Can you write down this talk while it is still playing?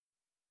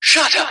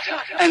Shut up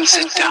and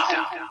sit down.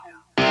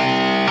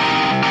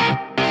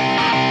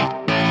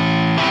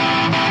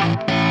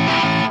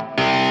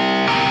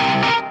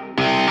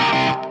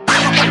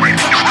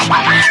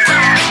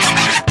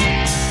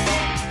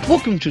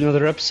 Welcome to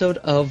another episode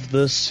of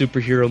the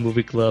Superhero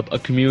Movie Club, a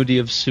community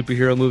of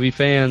superhero movie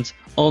fans.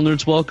 All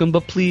nerds welcome,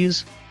 but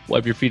please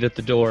wipe your feet at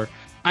the door.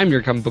 I'm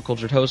your comic book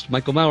cultured host,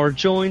 Michael Maurer,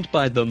 joined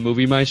by the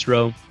movie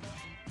maestro,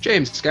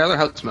 James Schuyler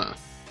Houtsma,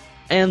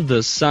 and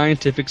the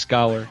scientific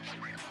scholar,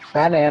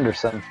 Matt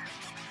Anderson.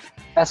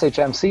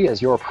 SHMC is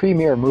your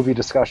premier movie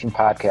discussion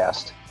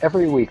podcast.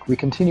 Every week, we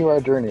continue our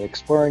journey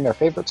exploring our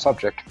favorite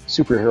subject,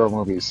 superhero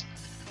movies.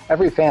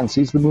 Every fan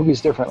sees the movies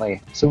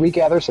differently, so we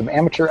gather some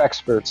amateur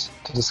experts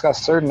to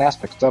discuss certain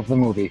aspects of the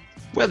movie.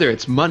 Whether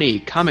it's money,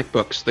 comic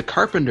books, the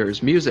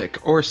Carpenters, music,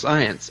 or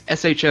science,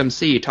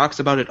 SHMC talks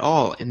about it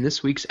all in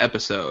this week's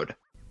episode.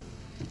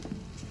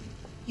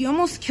 You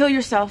almost kill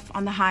yourself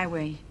on the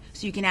highway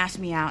so you can ask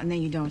me out and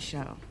then you don't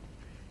show.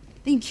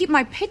 Then you keep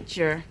my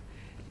picture,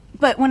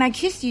 but when I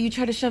kiss you, you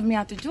try to shove me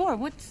out the door.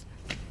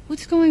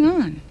 What's going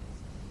on?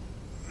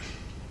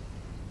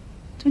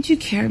 Don't you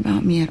care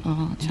about me at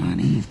all,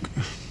 Johnny?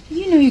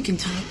 You know you can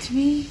talk to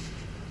me. You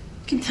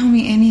can tell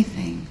me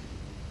anything.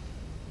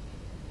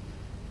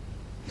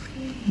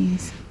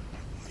 Please.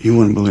 You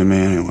wouldn't believe me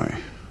anyway.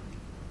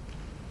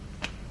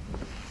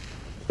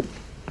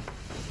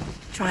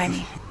 Try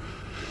me.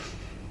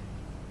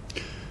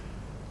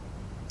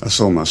 I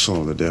sold my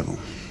soul to the devil.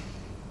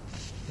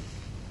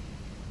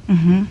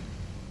 Mm-hmm.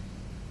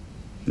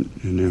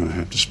 And now I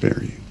have to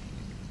spare you.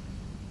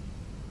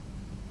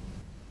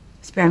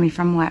 Spare me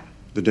from what?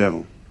 The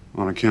devil.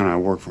 On account I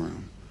work for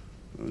him.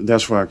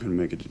 That's why I couldn't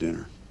make it to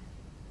dinner.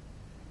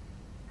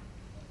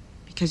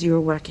 Because you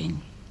were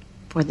working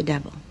for the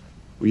devil.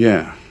 Well,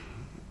 yeah.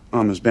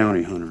 I'm his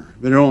bounty hunter.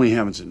 But it only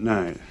happens at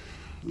night.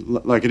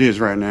 Like it is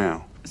right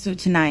now. So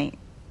tonight,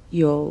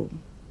 you'll...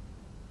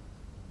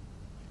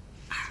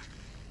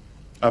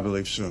 I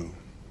believe so.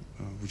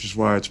 Which is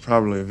why it's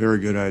probably a very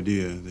good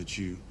idea that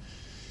you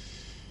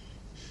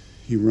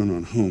run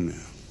on home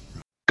now.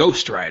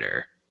 Ghost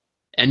Rider.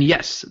 And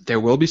yes, there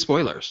will be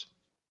spoilers.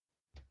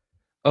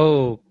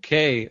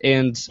 Okay,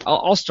 and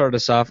I'll start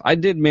us off. I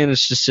did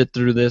manage to sit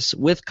through this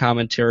with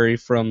commentary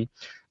from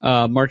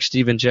Mark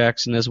Steven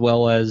Jackson, as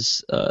well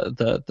as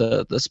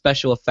the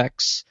special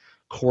effects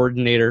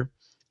coordinator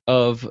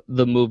of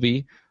the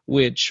movie,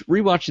 which,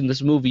 rewatching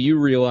this movie, you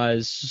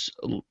realize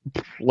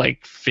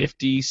like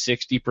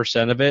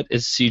 50-60% of it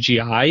is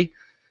CGI,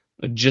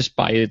 just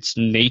by its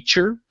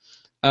nature.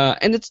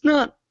 And it's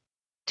not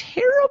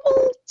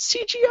terrible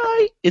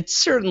CGI. It's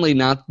certainly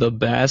not the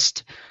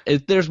best.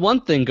 If there's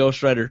one thing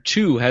Ghost Rider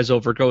 2 has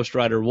over Ghost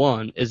Rider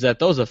 1, is that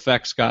those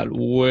effects got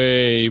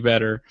way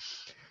better.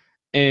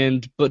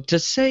 But to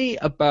say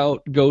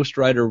about Ghost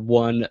Rider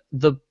 1,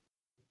 the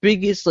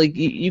biggest, like,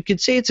 you could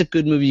say it's a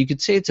good movie, you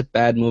could say it's a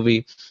bad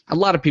movie. A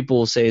lot of people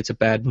will say it's a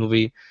bad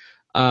movie.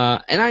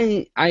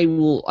 And I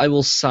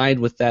will side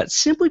with that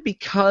simply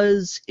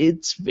because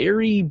it's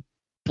very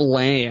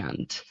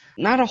bland.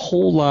 Not a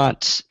whole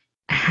lot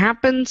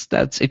happens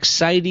that's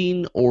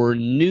exciting or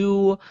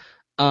new.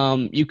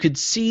 You could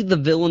see the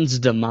villain's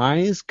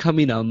demise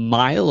coming a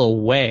mile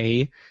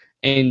away,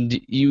 and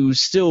you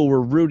still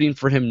were rooting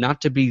for him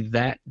not to be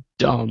that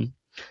dumb,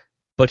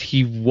 but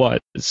he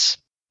was.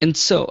 And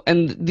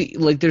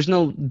there's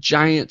no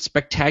giant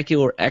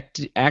spectacular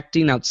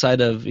acting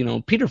outside of,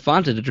 Peter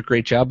Fonda did a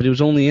great job, but he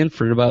was only in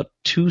for about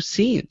 2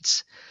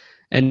 scenes,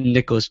 and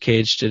Nicolas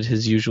Cage did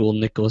his usual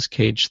Nicolas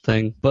Cage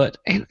thing.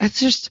 And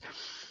it's just,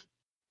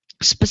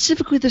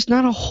 specifically, there's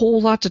not a whole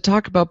lot to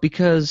talk about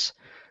because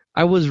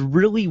I was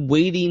really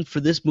waiting for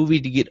this movie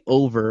to get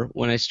over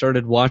when I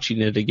started watching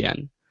it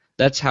again.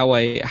 That's how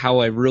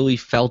I really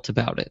felt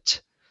about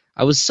it.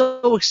 I was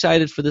so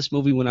excited for this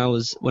movie when I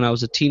was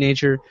a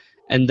teenager,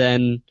 and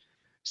then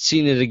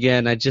seeing it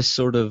again, I just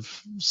sort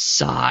of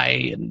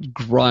sigh and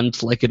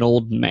grunt like an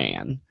old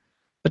man.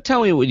 But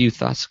tell me what you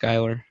thought,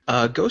 Schuyler.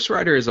 Ghost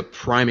Rider is a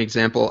prime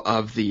example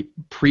of the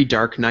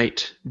pre-Dark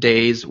Knight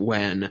days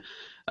when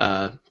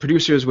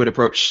producers would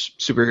approach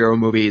superhero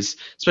movies,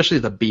 especially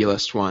the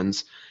B-list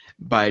ones,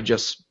 by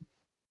just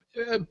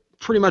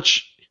pretty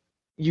much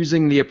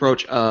using the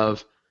approach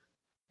of,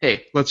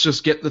 hey, let's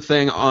just get the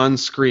thing on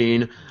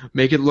screen,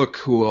 make it look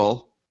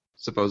cool,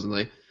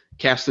 supposedly,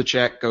 cast the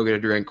check, go get a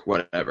drink,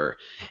 whatever.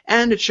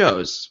 And it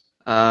shows.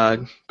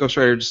 Ghost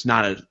Rider is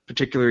not a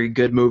particularly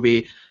good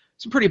movie.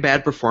 Some pretty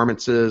bad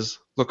performances,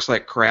 looks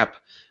like crap,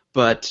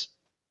 but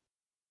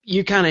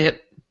you kind of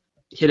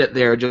hit it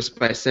there just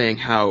by saying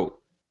how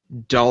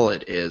dull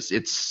it is.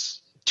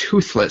 It's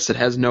toothless. It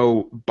has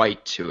no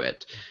bite to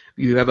it.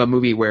 You have a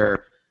movie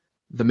where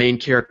the main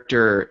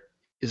character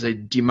is a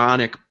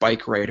demonic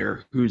bike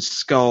rider whose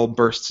skull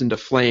bursts into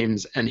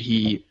flames, and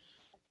he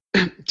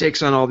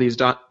takes on all these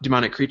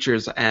demonic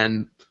creatures,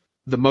 and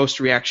the most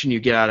reaction you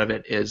get out of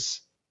it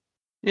is,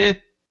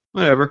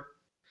 whatever.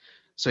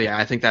 So yeah,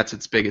 I think that's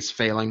its biggest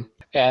failing.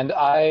 And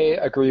I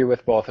agree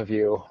with both of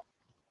you.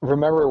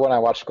 Remember when I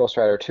watched Ghost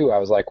Rider 2, I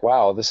was like,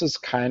 wow, this is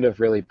kind of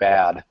really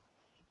bad.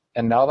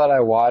 And now that I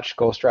watch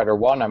Ghost Rider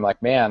 1, I'm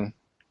like, man,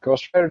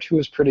 Ghost Rider 2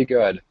 is pretty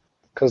good.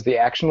 Because the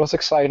action was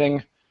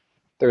exciting.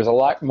 There's a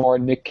lot more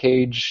Nick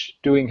Cage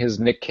doing his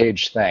Nick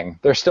Cage thing.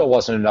 There still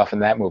wasn't enough in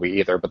that movie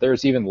either, but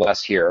there's even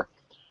less here.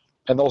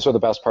 And those are the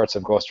best parts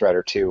of Ghost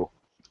Rider 2.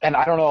 And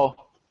I don't know,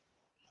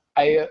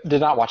 I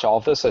did not watch all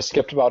of this. I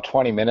skipped about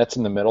 20 minutes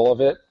in the middle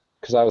of it,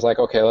 because I was like,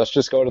 okay, let's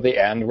just go to the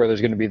end where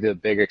there's going to be the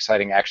big,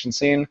 exciting action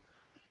scene.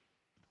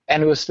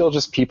 And it was still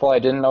just people. I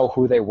didn't know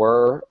who they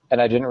were,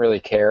 and I didn't really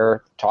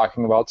care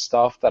talking about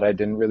stuff that I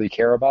didn't really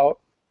care about.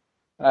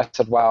 And I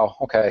said, wow,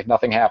 okay,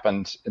 nothing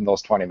happened in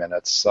those 20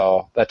 minutes.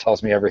 So that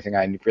tells me everything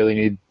I really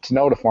need to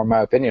know to form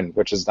my opinion,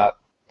 which is not,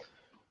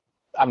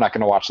 I'm not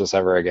going to watch this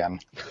ever again.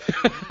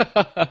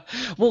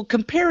 Well,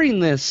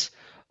 comparing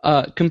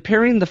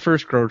the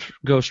first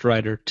Ghost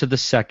Rider to the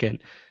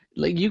second,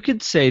 like you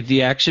could say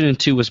the action in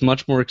 2 was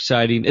much more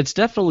exciting. It's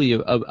definitely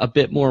a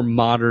bit more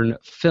modern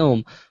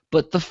film,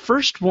 but the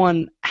first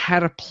one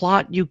had a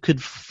plot you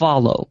could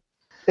follow.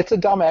 It's a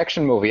dumb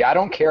action movie. I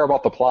don't care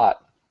about the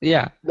plot.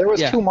 Yeah. There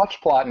was too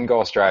much plot in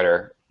Ghost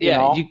Rider.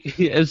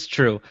 It's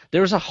true.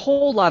 There was a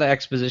whole lot of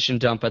exposition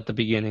dump at the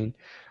beginning,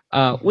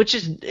 which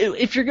is,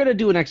 if you're going to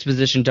do an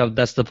exposition dump,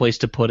 that's the place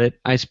to put it,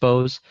 I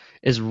suppose,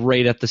 is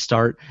right at the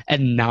start,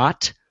 and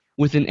not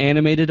with an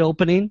animated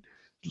opening.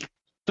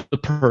 The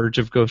Purge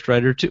of Ghost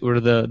Rider 2, or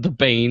the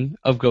Bane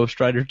of Ghost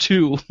Rider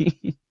 2.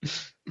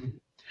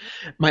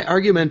 My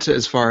argument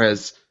as far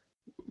as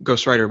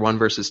Ghost Rider 1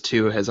 versus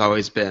 2 has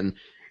always been,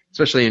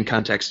 especially in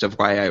context of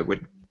why I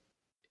would,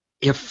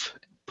 if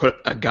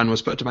a gun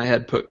was put to my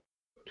head,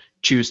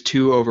 choose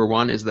 2 over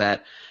 1, is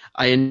that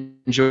I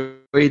enjoy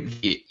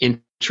the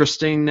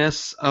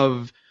interestingness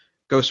of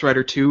Ghost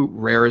Rider 2,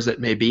 rare as it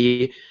may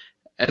be,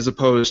 as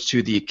opposed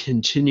to the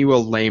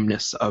continual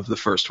lameness of the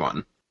first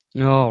one.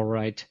 All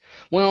right.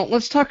 Well,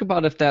 let's talk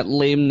about if that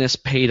lameness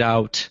paid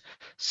out,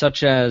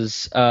 such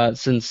as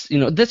since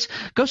this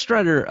Ghost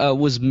Rider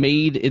was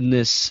made in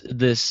this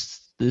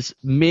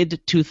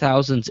mid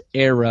 2000s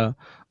era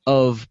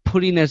of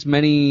putting as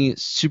many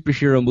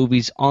superhero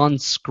movies on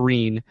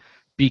screen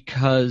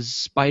because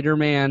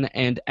Spider-Man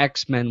and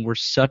X-Men were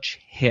such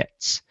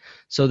hits.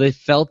 So they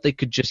felt they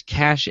could just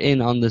cash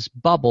in on this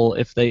bubble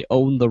if they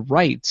owned the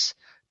rights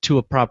to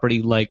a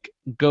property like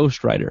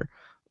Ghost Rider.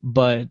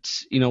 But,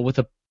 with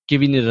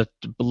giving it a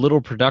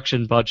little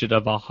production budget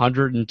of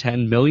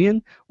 $110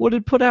 million, what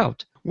did it put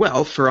out?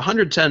 Well, for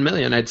 $110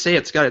 million, I'd say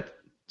it's got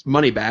its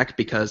money back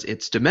because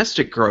its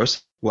domestic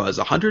gross was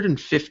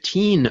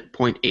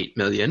 $115.8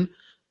 million.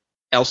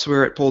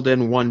 Elsewhere, it pulled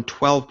in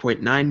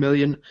 $112.9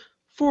 million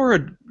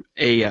for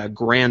a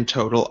grand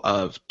total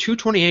of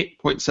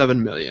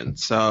 $228.7 million.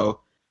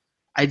 So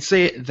I'd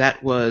say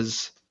that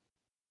was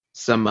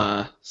some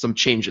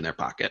change in their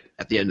pocket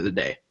at the end of the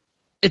day.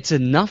 It's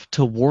enough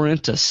to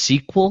warrant a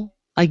sequel,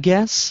 I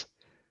guess.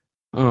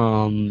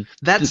 It's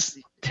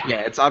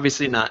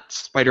obviously not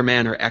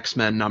Spider-Man or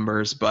X-Men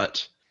numbers,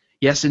 but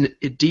yes,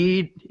 it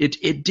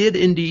did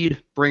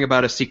indeed bring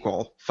about a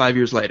sequel 5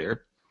 years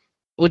later.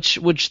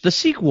 Which the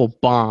sequel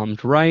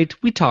bombed, right?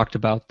 We talked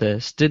about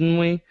this, didn't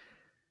we?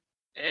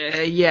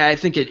 Yeah, I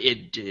think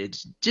it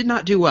did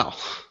not do well.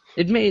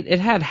 It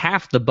had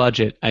half the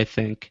budget, I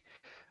think.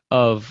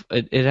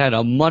 It had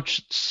a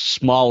much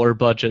smaller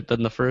budget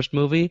than the first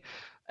movie,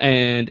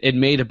 and it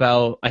made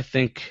about, I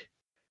think,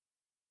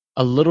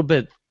 a little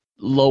bit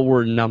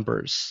lower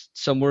numbers,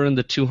 somewhere in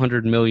the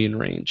 200 million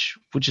range,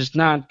 which is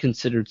not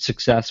considered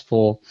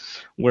successful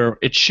where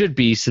it should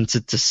be since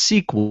it's a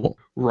sequel.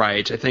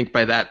 Right. I think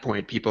by that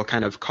point people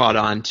kind of caught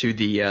on to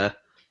the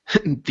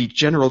the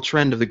general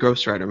trend of the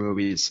Ghost Rider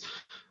movies.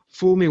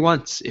 Fool me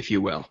once, if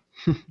you will.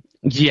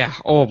 Yeah.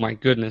 Oh my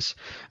goodness.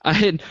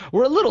 We're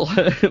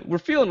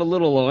feeling a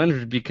little low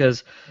energy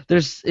because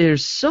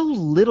there's so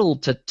little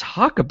to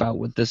talk about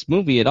with this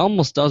movie. It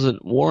almost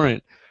doesn't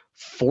warrant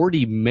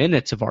 40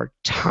 minutes of our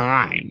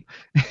time.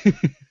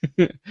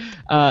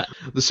 The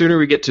sooner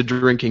we get to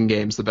drinking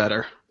games, the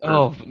better.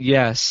 Oh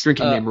yes.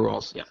 Drinking game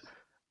rules. Yeah.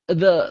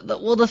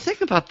 The thing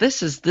about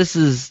this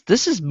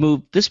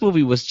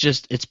movie was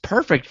just, it's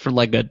perfect for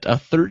like a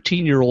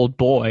 13-year-old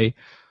boy.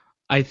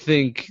 I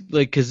think,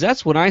 because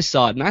that's when I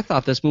saw it, and I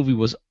thought this movie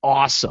was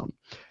awesome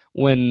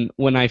when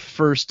I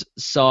first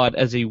saw it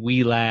as a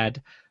wee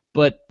lad.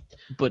 But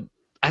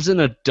as an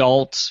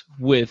adult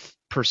with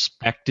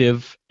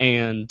perspective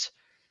and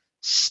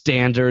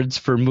standards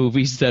for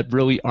movies that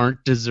really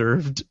aren't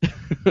deserved,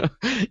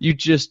 you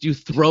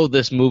throw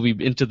this movie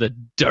into the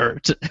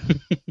dirt.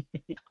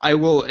 I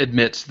will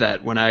admit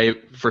that when I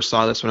first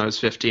saw this when I was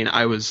 15,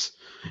 it's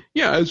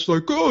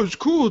like, oh, it's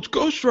cool, it's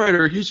Ghost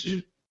Rider,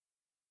 he's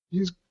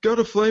got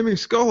a flaming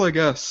skull, I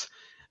guess.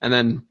 And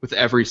then with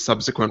every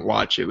subsequent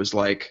watch, it was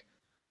like,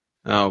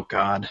 oh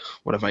God,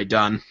 what have I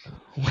done?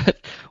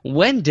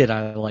 When did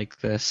I like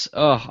this?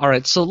 Oh, all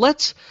right. So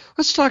let's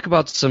talk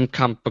about some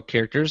comic book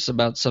characters,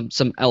 about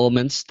some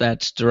elements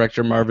that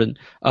director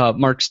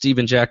Mark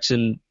Steven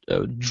Jackson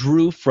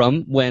drew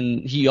from when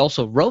he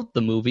also wrote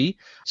the movie.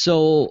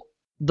 So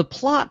the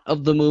plot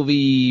of the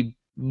movie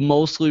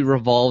mostly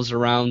revolves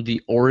around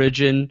the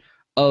origin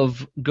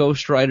of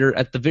Ghost Rider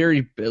at the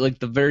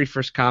very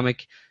first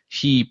comic,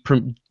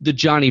 the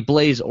Johnny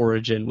Blaze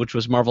origin, which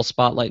was Marvel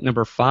Spotlight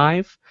number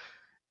 5,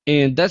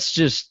 and that's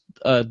just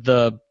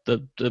the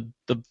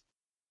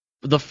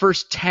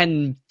first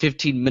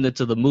 10-15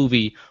 minutes of the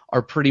movie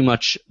are pretty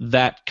much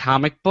that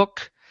comic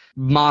book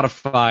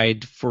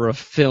modified for a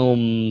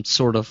film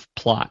sort of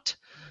plot.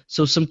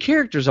 So some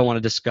characters I want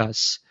to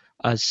discuss.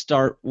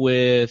 Start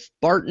with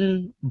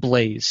Barton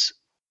Blaze,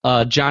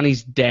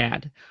 Johnny's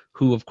dad,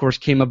 who of course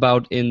came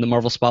about in the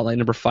Marvel Spotlight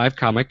number 5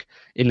 comic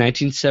in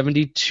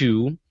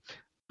 1972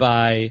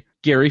 by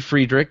Gary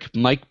Friedrich,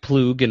 Mike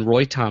Plug, and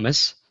Roy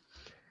Thomas.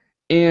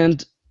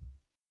 And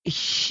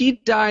he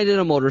died in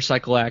a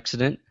motorcycle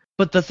accident.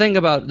 But the thing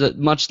about it,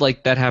 much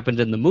like that happened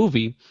in the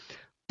movie,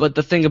 but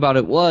the thing about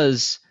it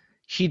was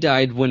he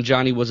died when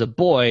Johnny was a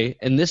boy,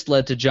 and this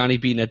led to Johnny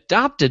being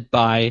adopted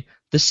by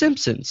the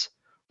Simpsons,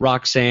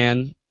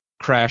 Roxanne,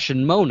 Crash,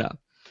 and Mona.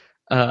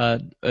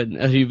 And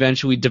he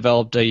eventually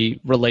developed a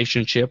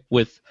relationship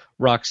with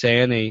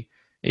Roxanne,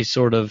 a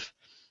sort of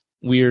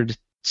weird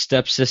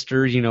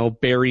stepsister,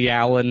 Barry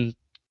Allen,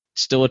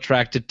 still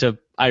attracted to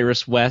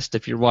Iris West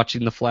if you're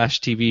watching the Flash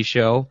TV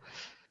show.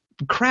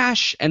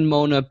 Crash and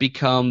Mona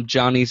become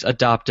Johnny's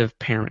adoptive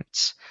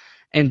parents.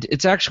 And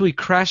it's actually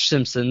Crash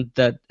Simpson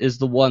that is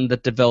the one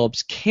that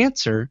develops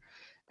cancer.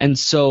 And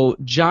so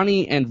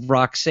Johnny and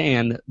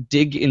Roxanne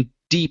dig in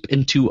deep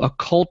into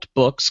occult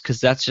books, because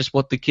that's just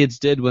what the kids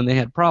did when they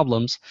had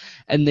problems,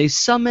 and they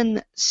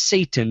summon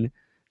Satan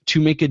to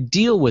make a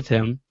deal with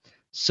him.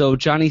 So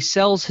Johnny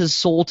sells his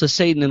soul to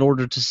Satan in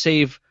order to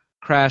save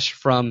Crash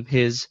from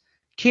his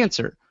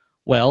cancer.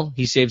 Well,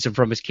 he saves him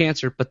from his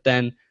cancer, but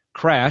then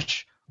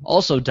Crash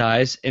also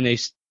dies in a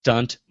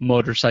stunt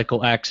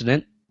motorcycle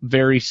accident,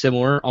 very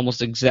similar,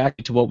 almost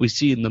exactly to what we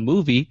see in the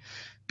movie,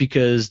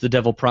 because the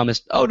devil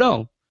promised, oh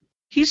no,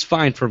 he's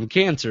fine from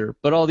cancer,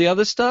 but all the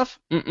other stuff,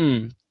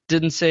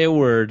 didn't say a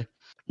word.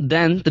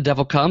 Then the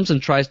devil comes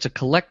and tries to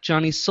collect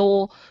Johnny's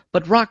soul,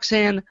 but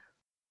Roxanne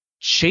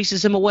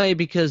chases him away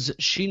because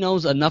she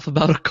knows enough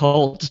about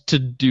occult to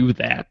do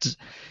that.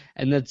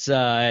 And it's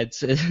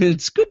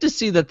good to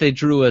see that they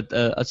drew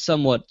a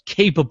somewhat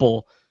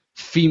capable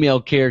female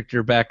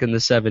character back in the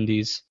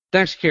 70s. The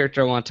next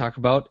character I want to talk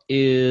about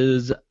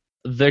is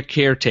the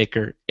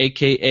Caretaker,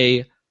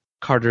 a.k.a.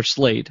 Carter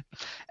Slade.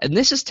 And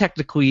this is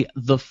technically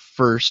the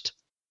first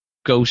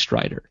Ghost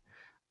Rider.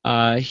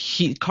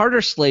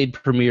 Carter Slade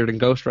premiered in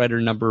Ghost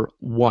Rider number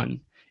 1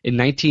 in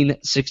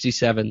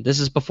 1967. This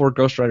is before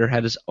Ghost Rider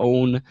had his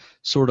own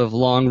sort of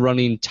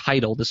long-running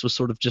title. This was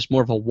sort of just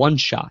more of a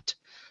one-shot.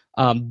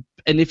 And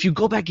if you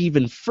go back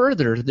even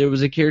further, there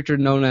was a character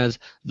known as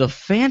the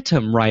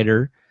Phantom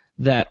Rider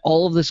that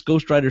all of this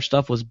Ghost Rider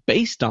stuff was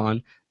based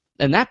on,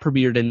 and that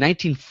premiered in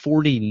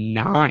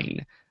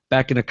 1949,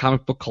 back in a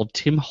comic book called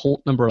Tim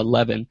Holt number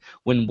 11,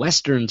 when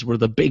Westerns were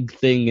the big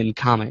thing in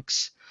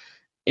comics.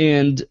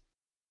 And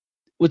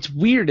what's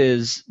weird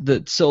is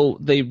that, so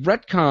they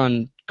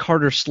retcon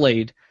Carter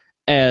Slade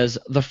as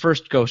the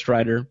first Ghost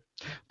Rider,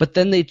 but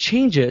then they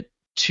change it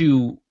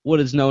to what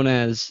is known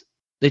as,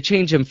 they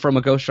change him from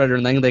a Ghost Rider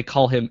and then they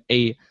call him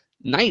a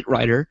Knight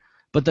Rider,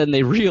 but then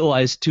they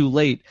realize too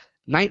late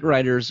Knight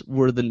Riders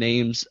were the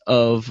names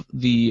of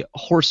the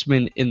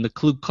horsemen in the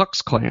Ku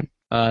Klux Klan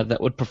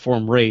that would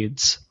perform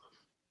raids.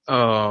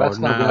 Oh, That's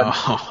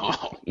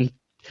no.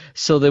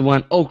 So they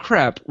went, oh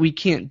crap, we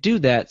can't do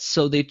that.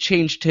 So they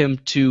changed him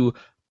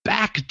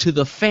back to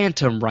the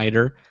Phantom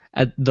Rider,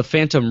 at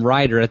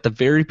the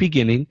very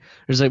beginning.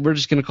 There's like, we're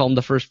just going to call him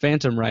the first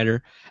Phantom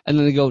Rider. And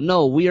then they go,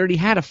 no, we already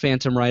had a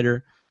Phantom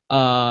Rider.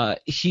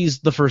 He's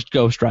the first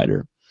Ghost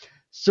Rider.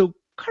 So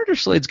Carter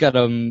Slade's got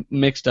a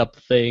mixed up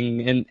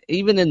thing, and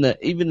even in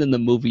the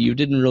movie, you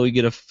didn't really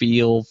get a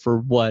feel for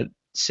what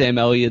Sam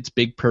Elliott's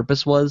big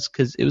purpose was,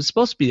 because it was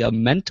supposed to be a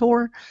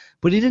mentor,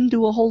 but he didn't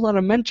do a whole lot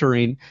of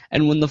mentoring.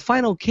 And when the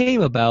final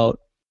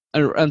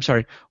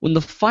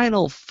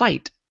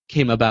fight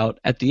came about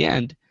at the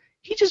end,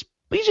 he just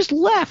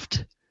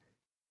left.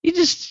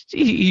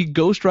 He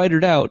Ghost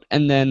Ridered out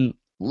and then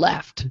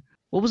left.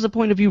 What was the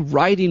point of you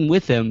riding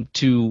with him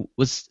to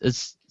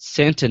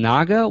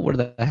Santanaga? Where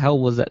the hell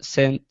was that?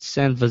 San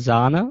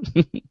Vazana?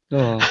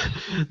 Oh.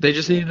 They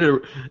just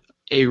needed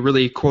a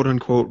really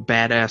quote-unquote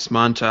badass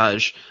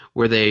montage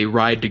where they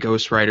ride to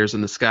Ghost Riders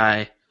in the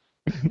sky,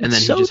 and then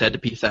he just had to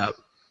peace out.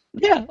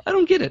 Yeah, I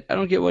don't get it. I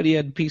don't get what he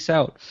had to peace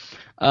out.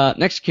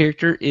 Next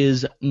character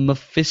is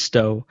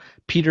Mephisto,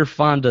 Peter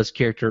Fonda's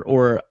character,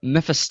 or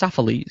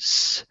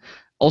Mephistopheles,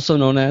 also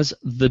known as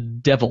the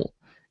Devil,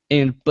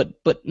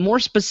 but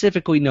more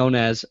specifically known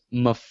as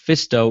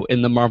Mephisto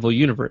in the Marvel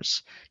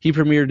Universe. He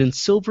premiered in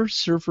Silver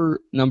Surfer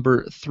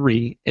number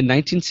 3 in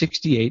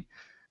 1968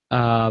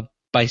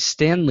 by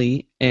Stan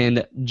Lee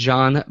and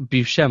John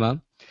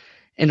Buscema.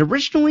 And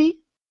originally,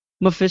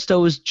 Mephisto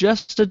was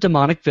just a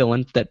demonic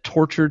villain that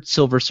tortured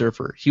Silver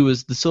Surfer. He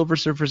was the Silver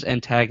Surfer's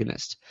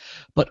antagonist.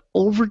 But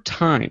over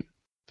time,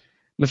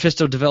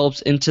 Mephisto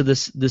develops into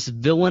this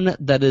villain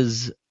that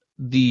is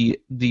the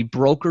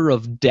broker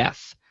of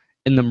death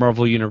in the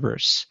Marvel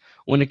Universe.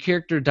 When a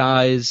character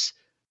dies,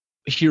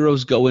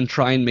 heroes go and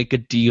try and make a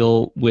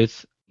deal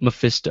with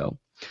Mephisto.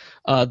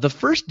 The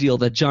first deal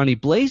that Johnny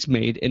Blaze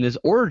made in his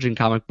origin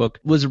comic book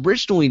was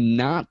originally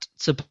not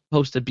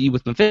supposed to be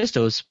with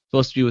Mephisto. It was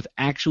supposed to be with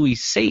actually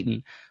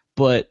Satan.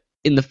 But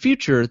in the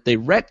future, they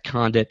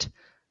retconned it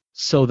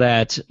so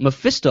that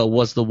Mephisto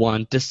was the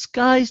one,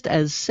 disguised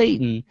as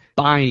Satan,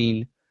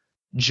 buying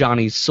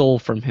Johnny's soul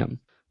from him.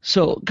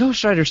 So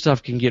Ghost Rider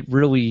stuff can get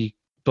really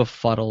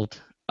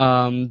befuddled.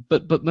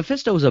 But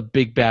Mephisto is a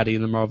big baddie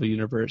in the Marvel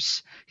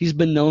Universe. He's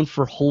been known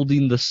for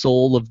holding the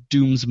soul of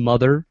Doom's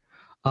mother,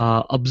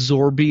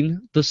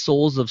 absorbing the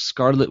souls of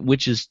Scarlet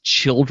Witch's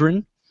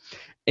children,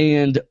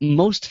 and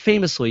most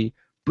famously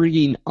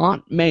bringing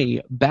Aunt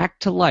May back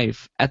to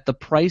life at the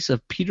price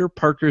of Peter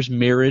Parker's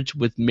marriage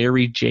with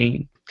Mary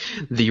Jane.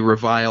 The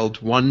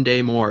reviled One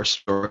Day More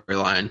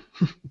storyline.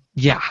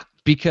 Yeah,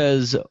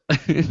 because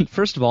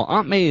first of all,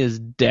 Aunt May is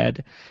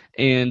dead,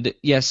 and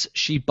yes,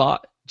 she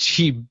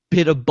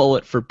bit a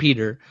bullet for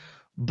Peter,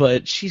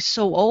 but she's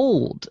so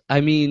old. I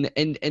mean,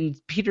 and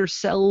Peter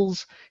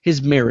sells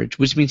his marriage,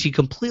 which means he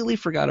completely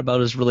forgot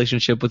about his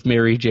relationship with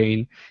Mary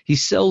Jane. He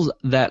sells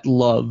that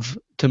love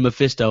to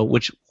Mephisto,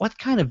 which, what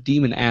kind of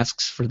demon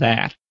asks for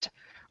that?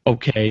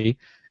 Okay,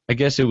 I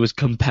guess it was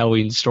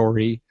compelling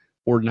story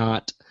or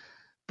not.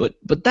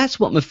 But that's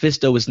what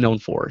Mephisto is known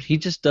for. He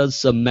just does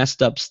some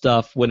messed up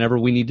stuff whenever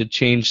we need to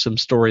change some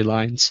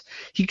storylines.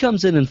 He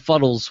comes in and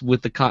fuddles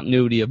with the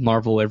continuity of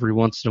Marvel every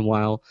once in a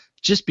while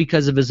just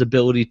because of his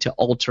ability to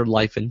alter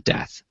life and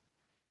death.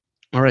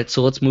 All right,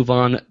 so let's move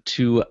on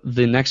to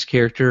the next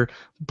character,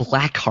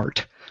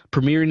 Blackheart,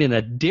 premiering in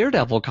a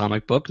Daredevil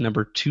comic book,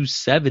 number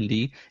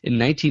 270, in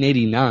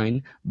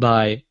 1989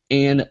 by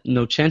Ann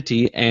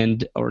Nocenti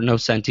and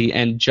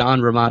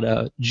John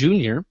Romita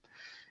Jr.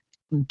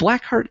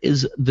 Blackheart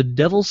is the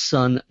devil's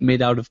son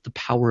made out of the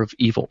power of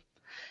evil.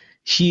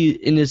 He,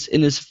 in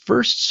his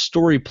first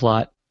story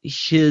plot,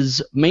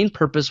 his main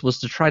purpose was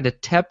to try to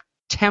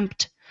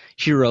tempt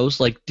heroes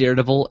like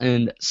Daredevil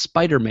and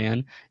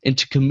Spider-Man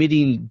into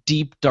committing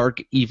deep, dark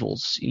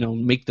evils,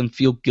 make them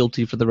feel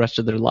guilty for the rest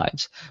of their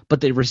lives. But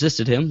they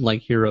resisted him,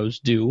 like heroes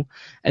do,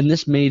 and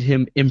this made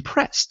him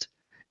impressed.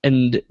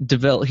 And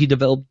he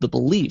developed the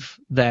belief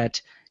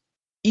that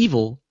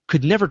evil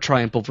could never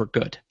triumph over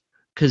good,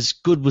 because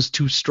good was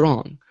too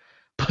strong.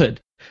 But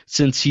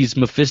since he's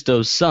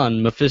Mephisto's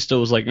son, Mephisto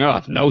was like,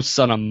 oh, no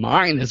son of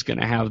mine is going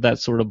to have that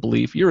sort of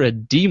belief. You're a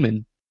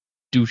demon,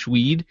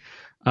 doucheweed.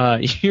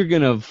 You're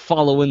going to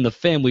follow in the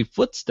family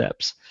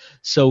footsteps.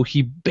 So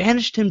he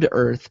banished him to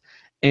Earth,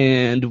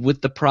 and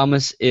with the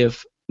promise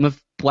if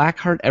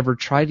Blackheart ever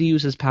tried to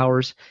use his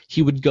powers,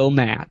 he would go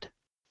mad.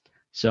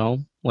 So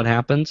what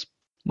happens?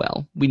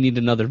 Well, we need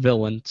another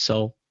villain,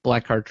 so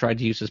Blackheart tried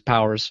to use his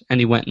powers, and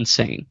he went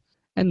insane.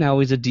 And now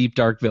he's a deep,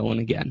 dark villain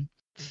again.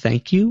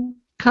 Thank you,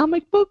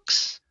 comic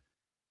books.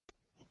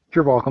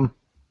 You're welcome.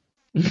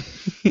 The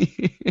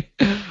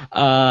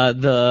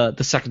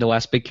second to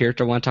last big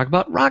character I want to talk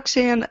about,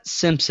 Roxanne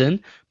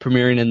Simpson,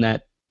 premiering in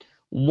that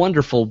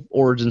wonderful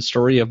origin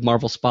story of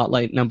Marvel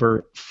Spotlight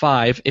number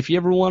 5. If you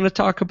ever want to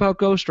talk about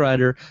Ghost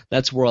Rider,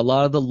 that's where a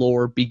lot of the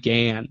lore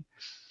began.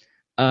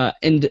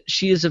 And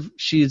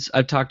she's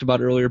I've talked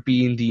about earlier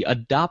being the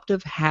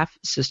adoptive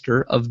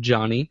half-sister of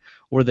Johnny,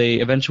 where they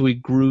eventually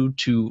grew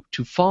to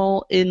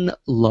fall in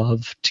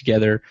love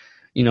together.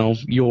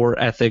 Your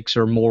ethics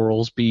or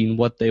morals being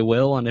what they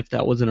will, and if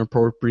that was an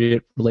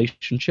appropriate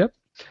relationship.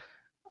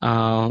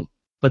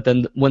 But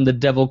then when the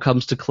devil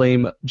comes to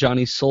claim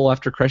Johnny's soul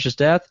after Cresh's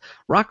death,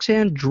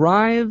 Roxanne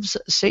drives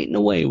Satan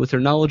away with her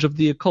knowledge of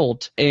the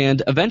occult,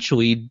 and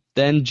eventually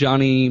then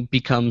Johnny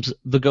becomes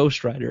the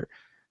Ghost Rider.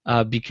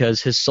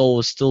 Because his soul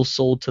is still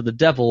sold to the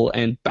devil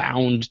and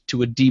bound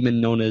to a demon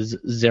known as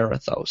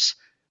Zarathos.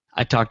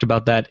 I talked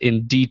about that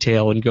in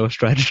detail in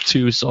Ghost Rider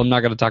 2, so I'm not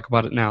going to talk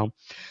about it now.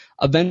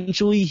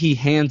 Eventually, he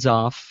hands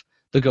off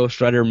the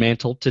Ghost Rider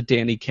mantle to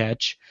Danny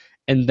Ketch,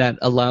 and that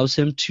allows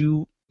him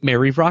to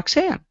marry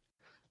Roxanne.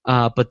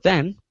 But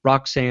then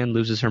Roxanne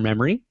loses her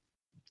memory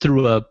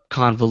through a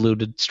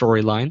convoluted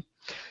storyline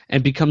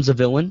and becomes a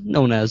villain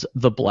known as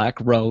the Black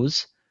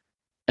Rose.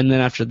 And then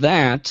after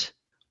that,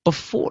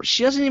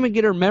 she doesn't even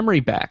get her memory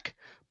back,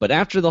 but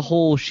after the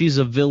whole she's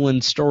a villain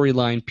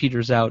storyline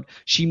peters out,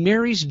 she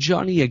marries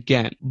Johnny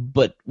again,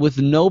 but with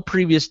no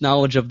previous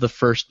knowledge of the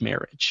first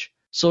marriage.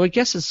 So I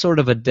guess it's sort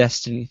of a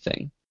destiny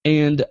thing.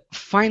 And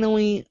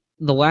finally,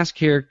 the last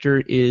character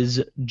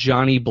is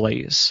Johnny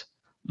Blaze,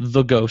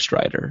 the Ghost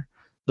Rider.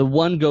 The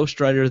one Ghost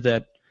Rider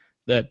that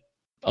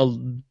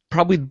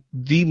probably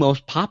the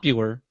most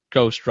popular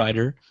Ghost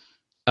Rider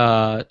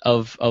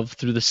of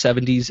through the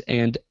 70s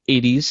and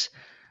 80s.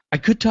 I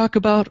could talk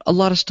about a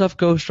lot of stuff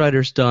Ghost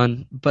Rider's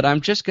done, but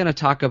I'm just going to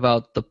talk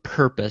about the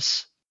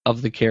purpose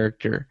of the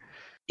character.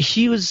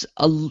 He's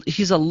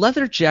a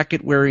leather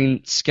jacket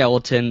wearing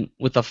skeleton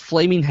with a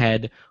flaming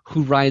head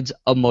who rides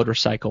a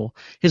motorcycle.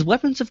 His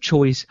weapons of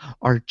choice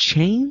are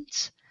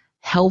chains,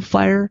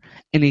 hellfire,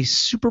 and a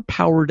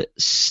superpowered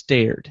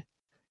stare.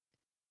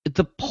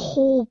 The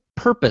whole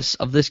purpose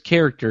of this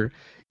character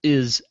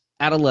is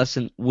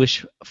adolescent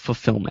wish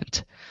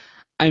fulfillment.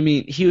 I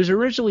mean, he was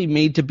originally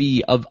made to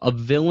be a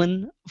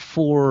villain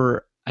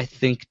for, I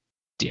think,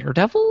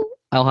 Daredevil?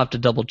 I'll have to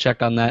double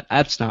check on that.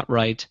 That's not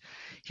right.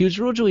 He was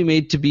originally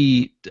made to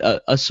be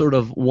a sort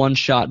of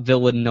one-shot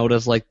villain known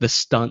as like the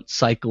stunt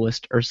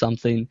cyclist or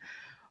something.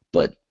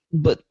 But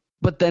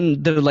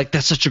then they're like,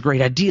 that's such a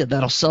great idea.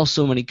 That'll sell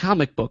so many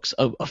comic books.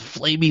 A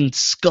flaming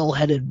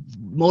skull-headed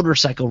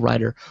motorcycle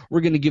rider.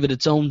 We're going to give it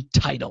its own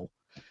title.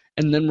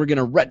 And then we're going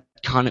to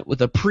retcon it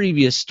with a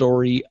previous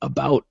story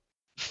about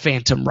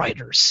Phantom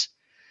Riders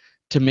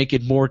to make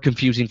it more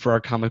confusing for our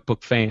comic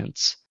book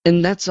fans.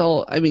 And that's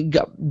all. I mean,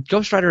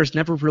 Ghost Rider has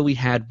never really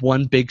had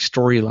one big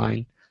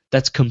storyline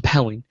that's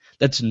compelling,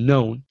 that's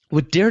known.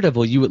 With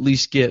Daredevil, you at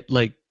least get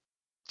like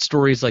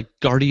stories like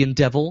Guardian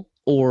Devil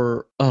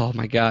or, oh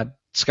my God,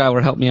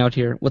 Skylar, help me out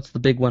here. What's the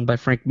big one by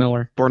Frank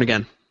Miller? Born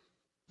Again.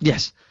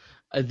 Yes.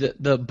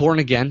 The Born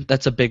Again,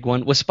 that's a big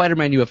one. With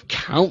Spider-Man, you have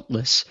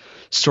countless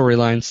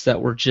storylines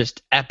that were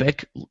just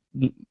epic.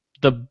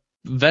 The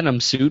Venom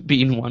suit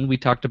being one. We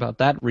talked about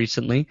that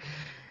recently.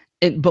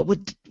 But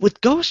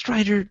with Ghost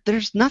Rider,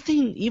 there's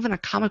nothing even a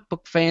comic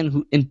book fan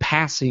who, in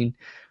passing,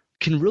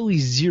 can really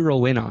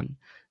zero in on.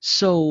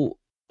 So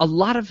a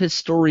lot of his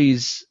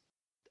stories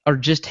are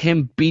just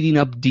him beating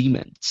up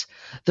demons.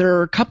 There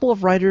are a couple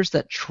of writers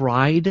that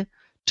tried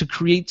to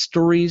create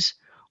stories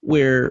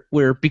where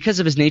because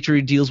of his nature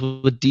he deals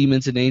with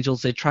demons and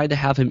angels, they tried to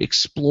have him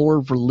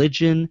explore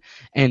religion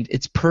and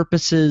its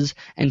purposes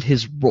and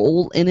his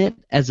role in it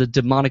as a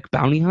demonic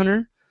bounty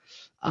hunter.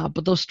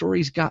 But those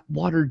stories got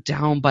watered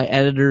down by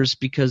editors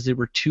because they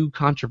were too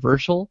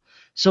controversial.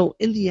 So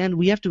in the end,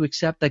 we have to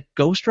accept that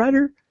Ghost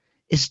Rider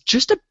is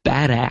just a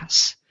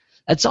badass.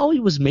 That's all he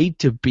was made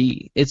to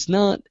be. It's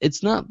not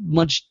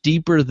much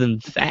deeper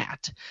than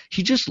that.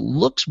 He just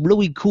looks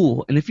really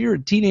cool. And if you're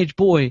a teenage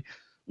boy,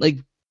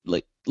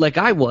 like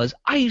I was,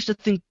 I used to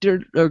think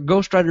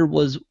Ghost Rider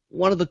was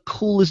one of the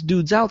coolest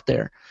dudes out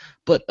there.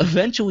 But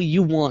eventually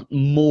you want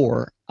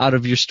more out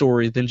of your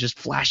story than just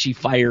flashy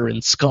fire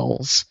and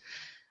skulls.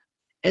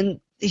 And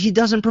he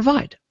doesn't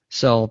provide.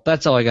 So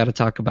that's all I got to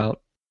talk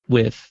about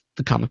with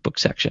the comic book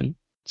section.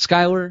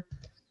 Skylar,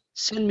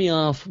 send me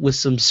off with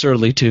some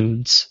surly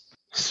tunes.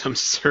 Some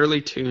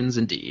surly tunes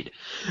indeed.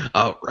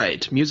 All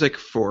right, music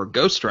for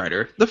Ghost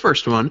Rider, the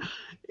first one,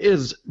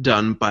 is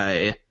done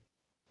by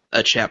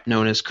a chap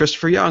known as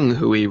Christopher Young,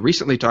 who we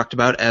recently talked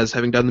about as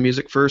having done the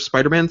music for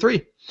Spider-Man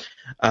 3.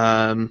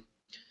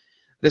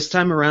 This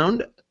time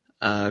around,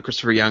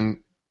 Christopher Young,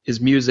 his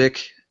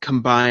music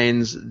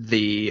combines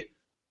the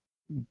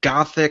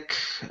gothic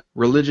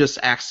religious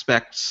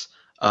aspects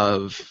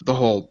of the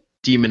whole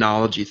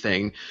demonology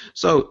thing.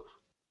 So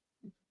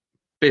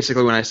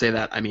basically when I say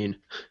that, I mean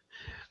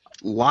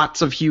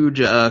lots of huge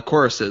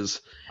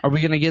choruses. Are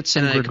we going to get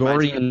some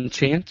Gregorian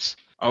chants?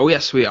 Oh,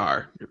 yes, we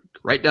are.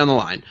 Right down the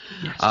line.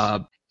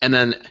 Yes. And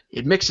then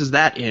it mixes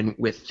that in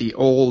with the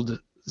old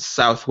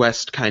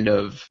Southwest kind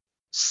of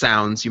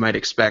sounds you might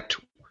expect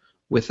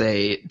with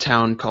a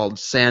town called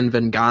San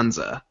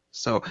Venganza.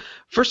 So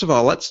first of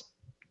all, let's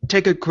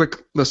take a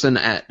quick listen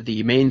at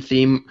the main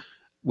theme,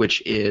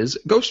 which is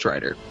Ghost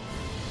Rider.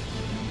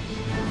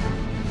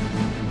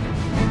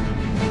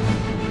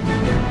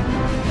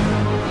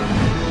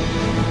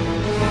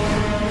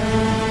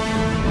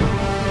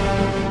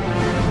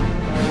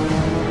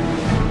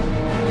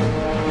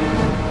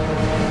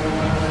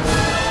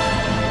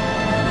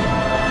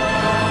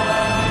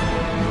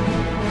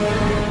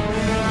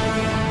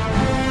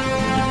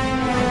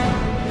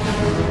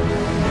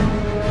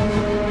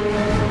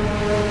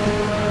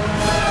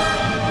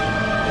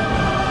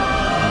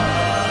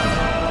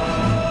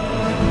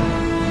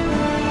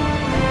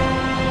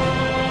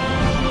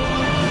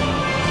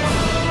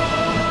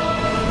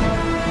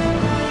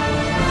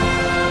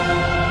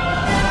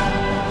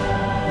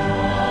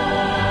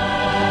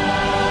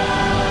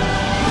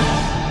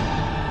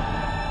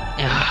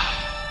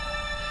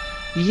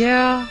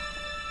 Yeah,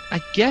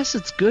 I guess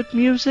it's good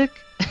music.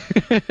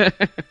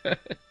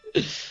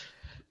 It's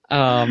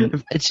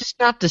just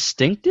not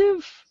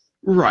distinctive.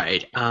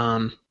 Right.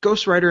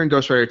 Ghost Rider and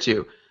Ghost Rider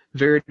 2,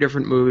 very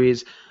different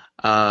movies.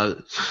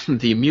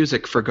 The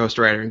music for Ghost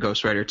Rider and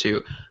Ghost Rider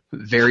 2,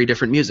 very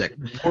different music.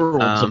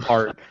 Worlds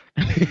apart.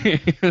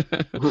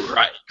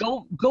 Right.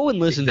 Go and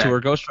listen to our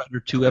Ghost Rider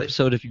 2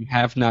 episode if you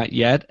have not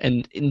yet,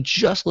 and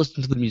just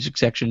listen to the music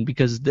section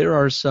because there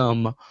are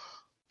some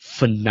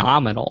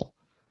phenomenal.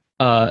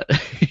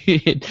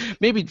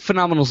 Maybe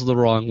phenomenal is the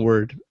wrong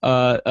word.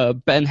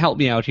 Ben, help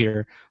me out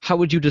here. How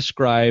would you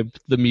describe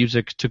the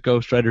music to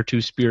Ghost Rider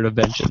 2 Spirit of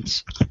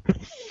Vengeance?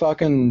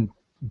 Fucking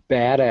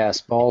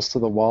badass, balls to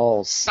the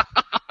walls.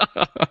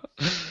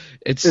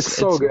 It's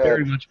so good.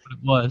 Very much what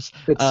it was.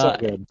 It's so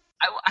good.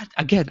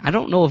 I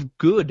don't know if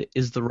good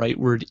is the right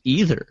word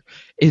either.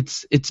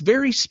 It's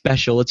very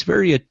special. It's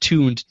very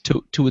attuned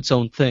to its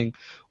own thing.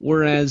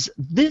 Whereas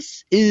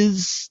this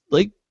is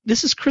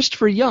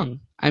Christopher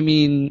Young. I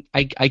mean,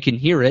 I can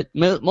hear it,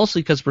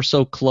 mostly because we're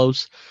so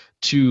close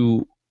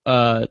to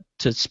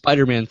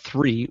Spider-Man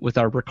 3 with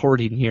our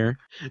recording here.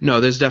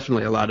 No, there's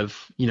definitely a lot of,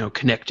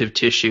 connective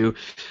tissue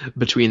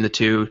between the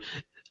two.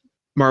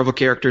 Marvel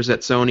characters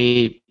at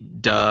Sony.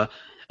 Duh.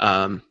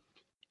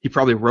 He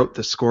probably wrote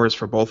the scores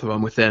for both of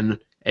them within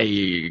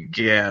a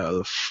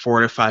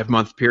 4 to 5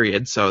 month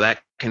period, so that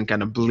can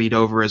kind of bleed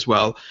over as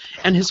well.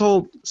 And his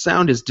whole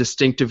sound is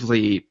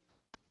distinctively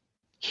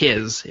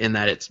his in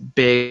that it's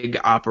big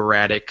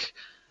operatic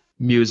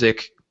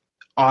music,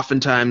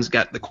 oftentimes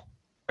got the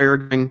choir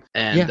going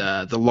and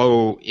the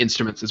low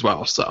instruments as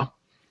well. So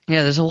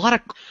yeah, there's a lot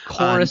of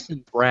chorus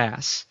and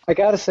brass. I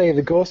gotta say,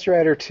 the Ghost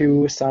Rider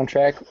 2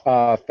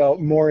 soundtrack felt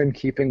more in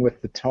keeping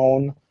with the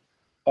tone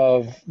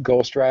of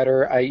Ghost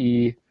Rider,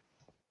 i.e.,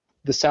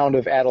 the sound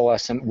of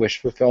adolescent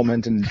wish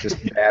fulfillment and just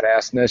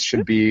badassness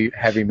should be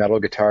heavy metal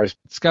guitars.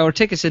 Skylar,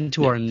 take us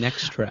into our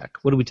next track.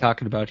 What are we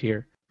talking about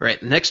here? Right,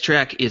 the next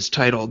track is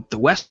titled "The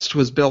West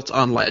Was Built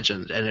on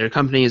Legend," and it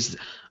accompanies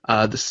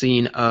the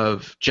scene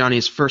of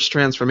Johnny's first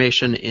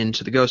transformation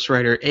into the Ghost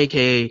Rider,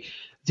 a.k.a.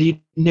 the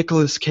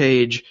Nicolas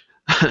Cage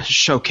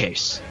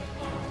showcase.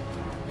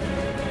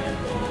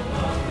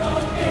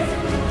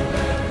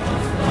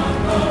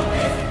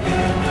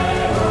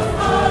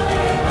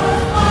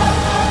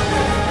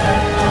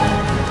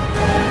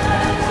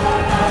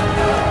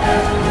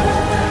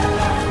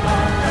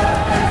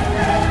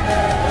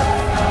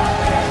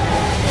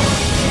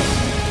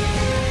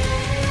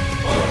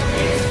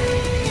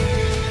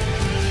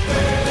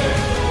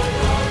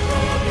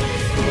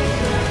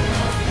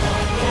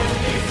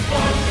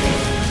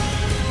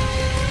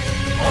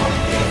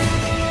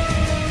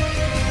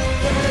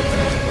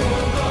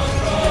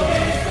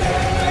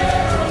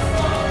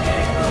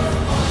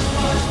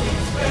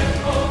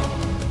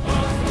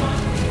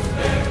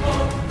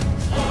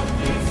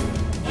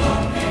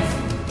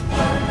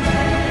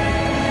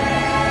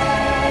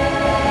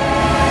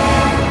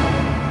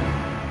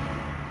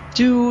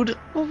 Dude,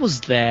 what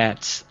was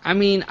that? I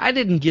mean, I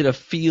didn't get a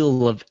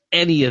feel of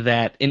any of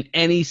that in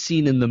any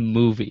scene in the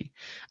movie.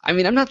 I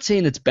mean, I'm not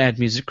saying it's bad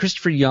music.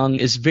 Christopher Young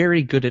is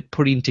very good at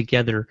putting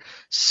together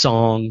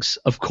songs,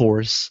 of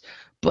course.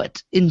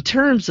 But in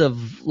terms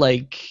of,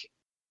 like,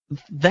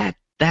 that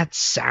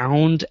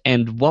sound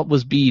and what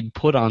was being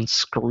put on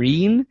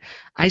screen,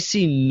 I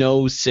see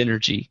no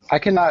synergy. I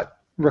cannot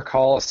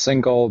recall a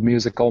single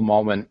musical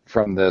moment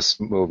from this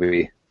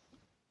movie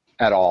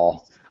at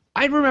all.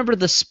 I remember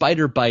the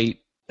Spider Bait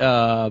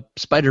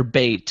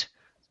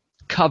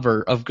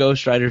cover of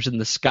Ghost Riders in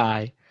the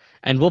Sky,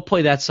 and we'll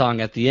play that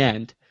song at the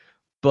end.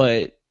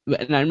 And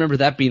I remember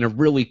that being a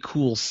really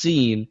cool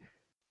scene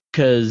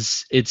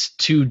because it's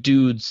two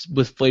dudes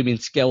with flaming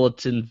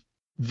skeleton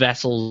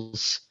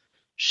vessels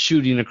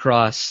shooting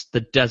across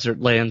the desert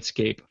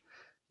landscape.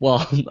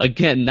 Well,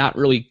 again, not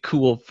really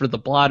cool for the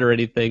plot or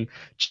anything.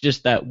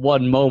 Just that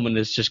one moment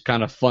is just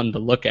kind of fun to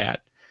look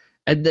at.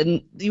 And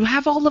then you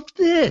have all of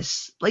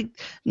this. Like,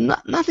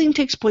 nothing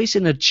takes place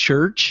in a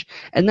church,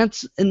 and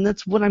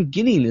that's what I'm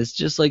getting. Is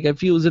just like I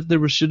feel as if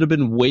there should have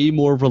been way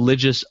more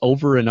religious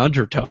over and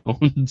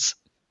undertones.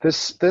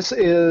 This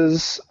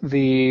is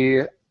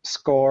the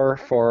score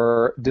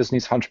for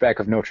Disney's Hunchback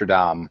of Notre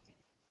Dame.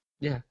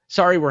 Yeah.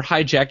 Sorry, we're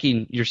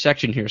hijacking your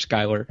section here,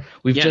 Skylar.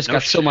 We've just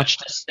got so much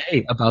to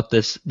say about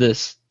this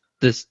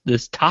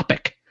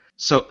topic.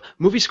 So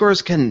movie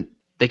scores can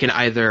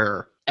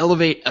either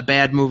elevate a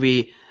bad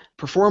movie,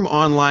 perform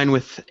online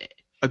with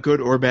a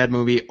good or bad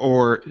movie,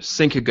 or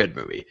sink a good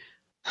movie.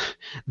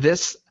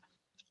 This,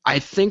 I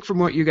think from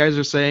what you guys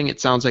are saying,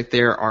 it sounds like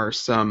there are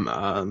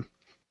some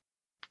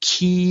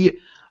key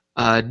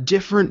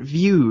different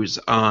views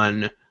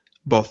on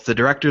both the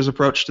director's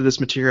approach to this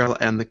material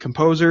and the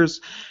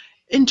composer's.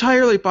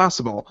 Entirely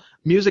possible.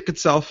 Music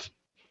itself,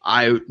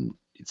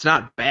 it's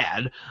not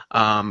bad,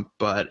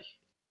 but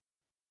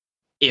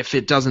if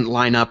it doesn't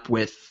line up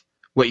with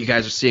what you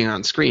guys are seeing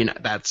on screen,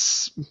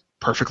 that's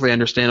perfectly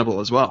understandable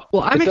as well.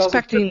 Well, I'm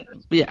expecting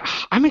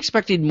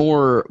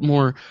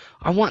more.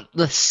 I want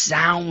the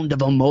sound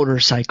of a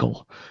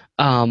motorcycle.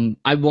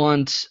 I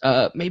want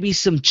maybe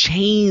some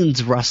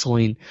chains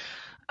rustling.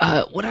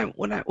 What I'm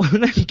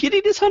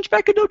getting is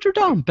Hunchback of Notre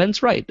Dame.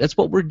 Ben's right. That's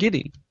what we're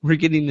getting. We're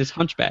getting this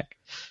Hunchback.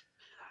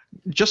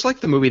 Just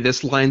like the movie,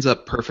 this lines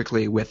up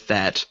perfectly with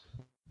that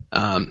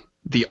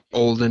the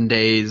olden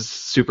days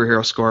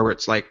superhero score where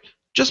it's like,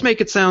 just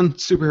make it sound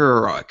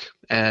superheroic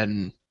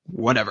and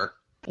whatever.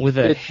 With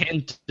a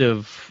hint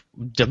of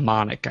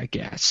demonic, I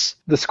guess.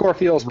 The score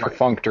feels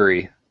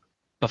perfunctory.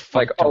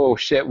 Like, oh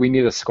shit, we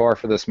need a score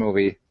for this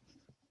movie.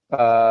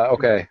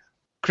 Okay.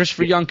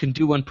 Christopher Young can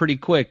do one pretty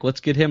quick. Let's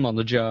get him on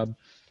the job.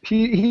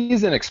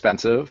 He's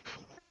inexpensive.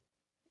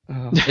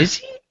 Is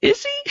he?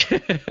 Is he?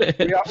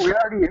 we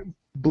already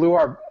blew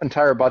our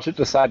entire budget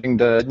deciding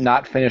to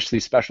not finish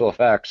these special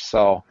effects,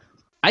 so...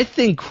 I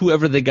think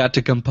whoever they got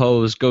to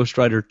compose Ghost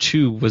Rider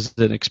 2 was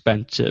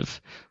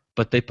inexpensive,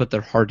 but they put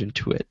their heart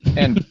into it.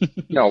 And,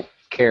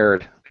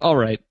 cared. All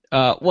right.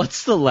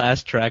 What's the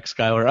last track,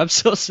 Skylar? I'm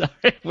so sorry.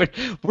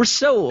 We're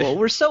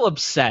so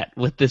upset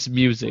with this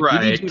music. Right,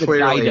 we need you to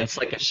guide us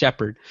like a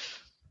shepherd.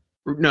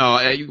 No,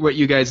 what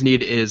you guys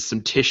need is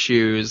some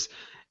tissues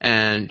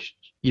and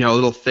a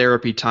little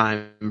therapy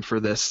time for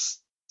this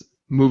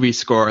movie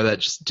score that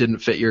just didn't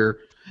fit your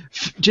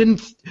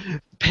didn't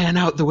pan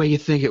out the way you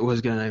think it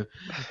was gonna.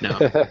 No.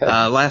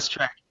 Last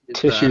track is,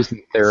 Tissues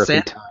and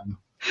therapy time.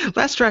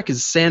 last track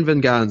is San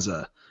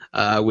Venganza,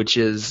 which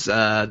is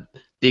the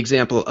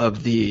example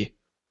of the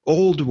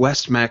old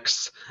West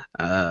Mex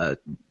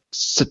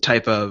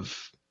type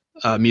of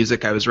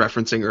music I was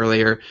referencing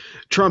earlier.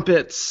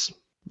 Trumpets,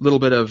 a little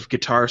bit of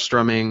guitar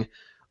strumming,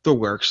 the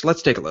works.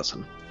 Let's take a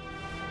listen.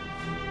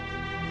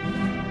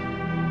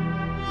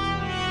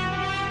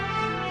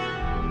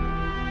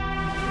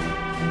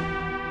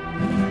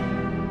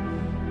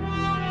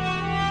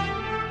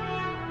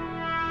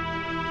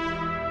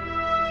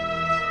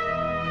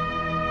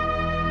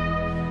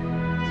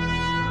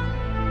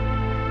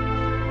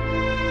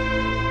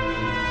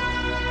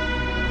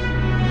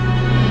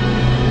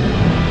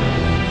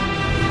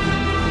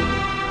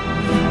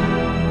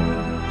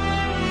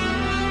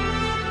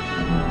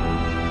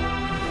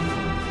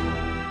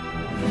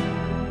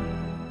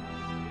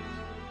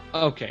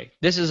 Okay,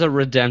 this is a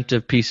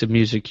redemptive piece of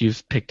music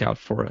you've picked out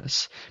for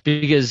us,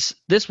 because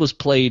this was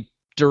played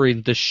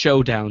during the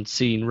showdown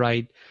scene,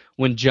 right?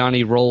 When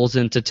Johnny rolls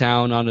into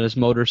town on his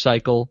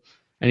motorcycle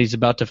and he's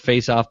about to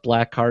face off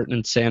Blackheart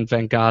and San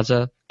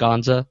Venganza.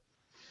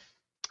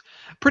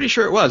 Pretty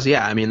sure it was,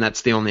 yeah. I mean,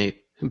 that's the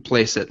only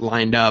place it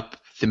lined up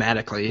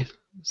thematically.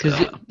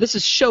 Because this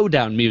is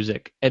showdown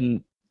music,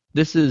 and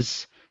this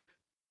is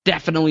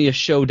definitely a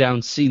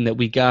showdown scene that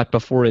we got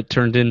before it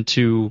turned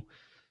into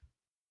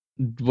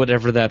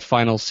whatever that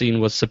final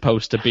scene was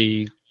supposed to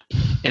be.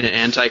 In an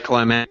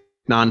anticlimactic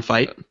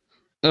non-fight.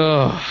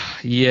 Oh,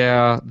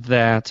 yeah,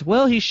 that.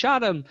 Well, he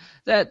shot him.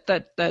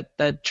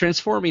 That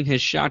transforming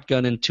his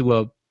shotgun into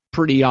a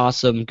pretty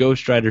awesome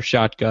Ghost Rider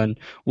shotgun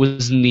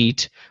was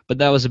neat, but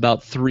that was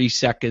about 3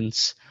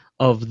 seconds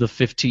of the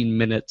 15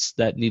 minutes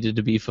that needed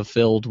to be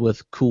fulfilled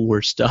with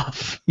cooler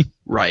stuff.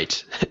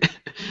 Right.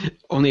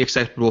 Only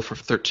acceptable for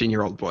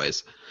 13-year-old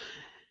boys.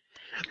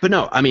 But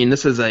no, I mean,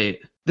 this is a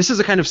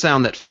kind of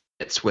sound that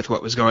fits with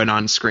what was going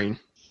on screen.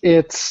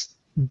 It's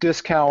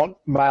discount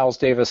Miles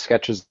Davis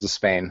sketches to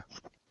Spain.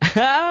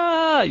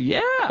 Ah,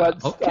 yeah.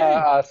 But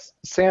okay.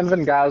 San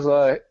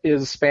Venganza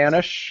is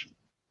Spanish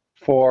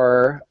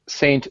for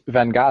Saint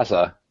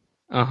Venganza.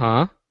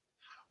 Uh-huh.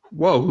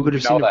 Whoa, who could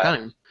have seen it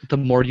coming? The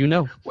more you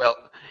know. Well,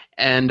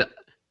 and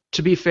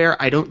to be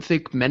fair, I don't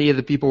think many of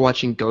the people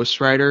watching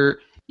Ghost Rider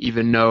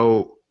even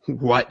know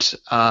what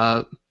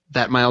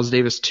that Miles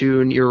Davis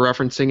tune you're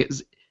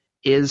referencing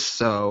is,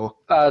 so...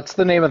 It's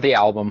the name of the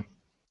album.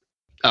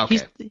 Okay.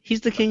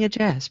 He's the king of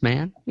jazz,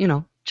 man. You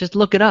know, just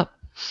look it up.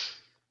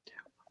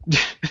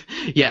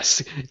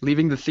 Yes,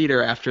 leaving the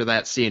theater after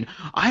that scene,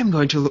 I'm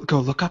going to go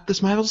look up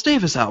this Miles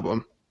Davis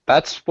album.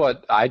 That's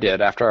what I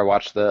did after I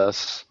watched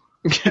this.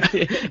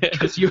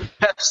 Because you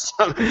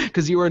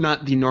are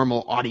not the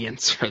normal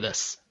audience for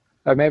this.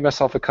 I made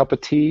myself a cup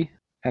of tea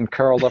and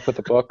curled up with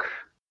a book.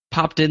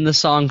 Popped in the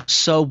song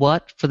So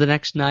What for the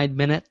next 9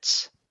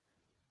 minutes.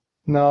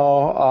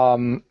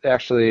 No,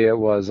 actually it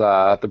was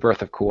The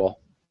Birth of Cool.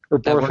 Or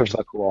Birth of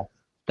the Cool.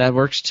 That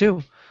works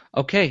too.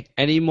 Okay,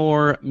 any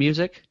more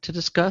music to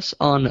discuss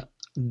on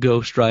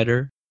Ghost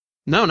Rider?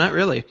 No, not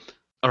really.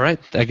 All right,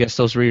 I guess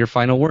those were your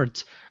final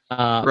words.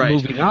 Right.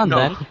 Moving on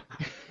then.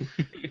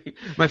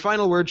 My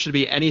final word should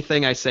be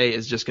anything I say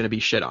is just going to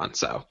be shit on,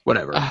 so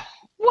whatever.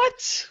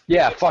 What?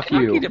 Yeah, what fuck are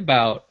you you. talking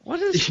about?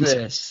 What is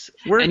this?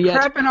 We're And yet-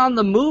 crapping on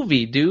the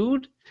movie,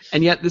 dude.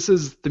 And yet this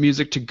is the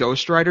music to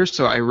Ghost Rider,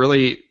 so I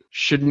really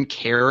shouldn't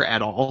care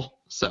at all,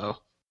 so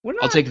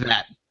I'll take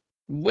that.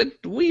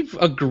 We've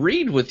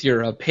agreed with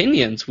your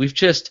opinions. We've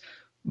just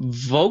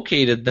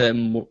vocated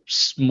them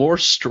more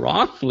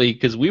strongly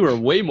because we were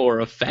way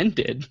more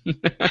offended.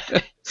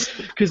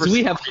 Because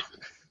we have...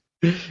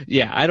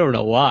 Yeah, I don't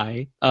know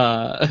why.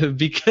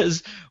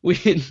 Because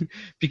we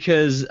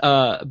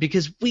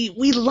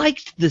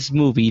liked this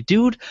movie,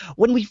 dude.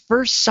 When we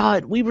first saw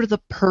it, we were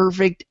the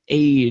perfect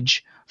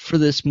age for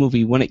this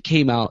movie when it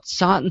came out.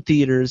 Saw it in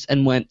theaters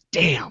and went,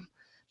 "Damn,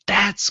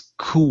 that's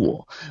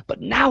cool." But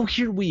now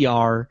here we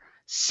are,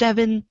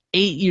 7-8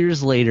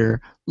 years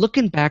later,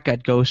 looking back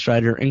at Ghost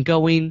Rider and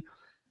going,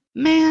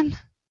 "Man,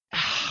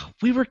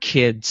 we were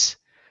kids,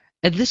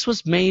 and this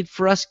was made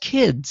for us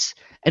kids."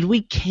 And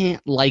we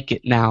can't like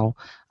it now,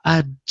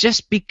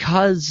 just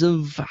because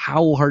of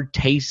how our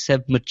tastes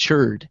have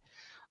matured.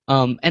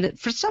 And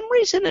for some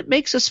reason, it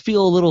makes us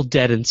feel a little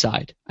dead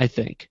inside, I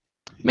think.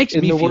 Makes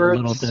me feel a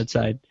little dead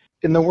inside.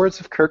 In the words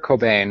of Kurt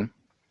Cobain,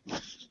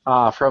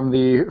 from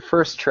the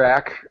first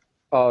track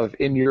of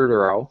In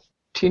Utero,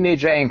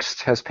 "Teenage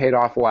angst has paid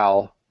off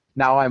well.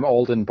 Now I'm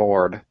old and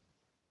bored."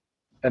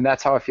 And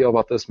that's how I feel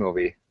about this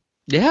movie.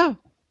 Yeah.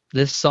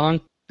 This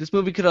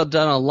movie could have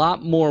done a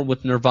lot more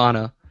with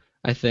Nirvana,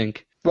 I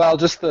think. Well,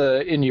 just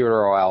the In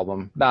Utero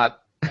album,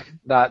 not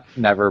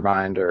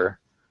Nevermind or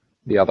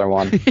the other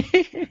one.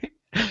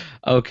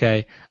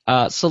 Okay,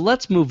 so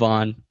let's move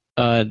on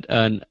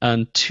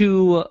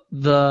to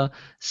the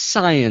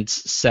science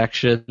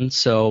section.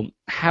 So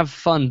have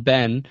fun,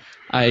 Ben.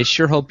 I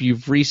sure hope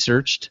you've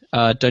researched,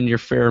 done your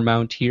fair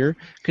amount here,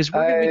 because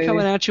we're going to be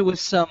coming at you with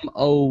some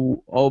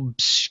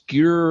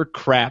obscure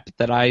crap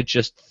that I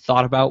just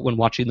thought about when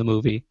watching the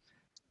movie.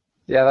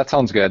 Yeah, that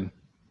sounds good.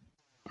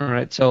 All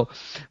right, so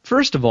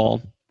first of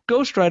all,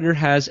 Ghost Rider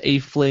has a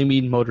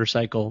flaming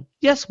motorcycle.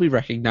 Yes, we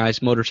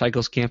recognize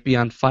motorcycles can't be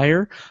on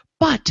fire,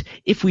 but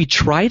if we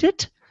tried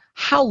it,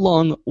 how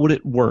long would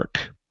it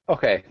work?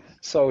 Okay,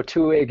 so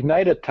to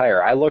ignite a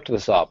tire, I looked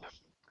this up.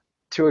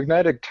 To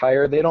ignite a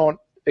tire, they don't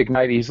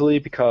ignite easily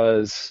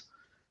because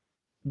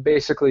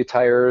basically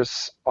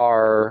tires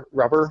are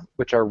rubber,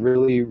 which are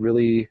really,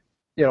 really,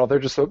 they're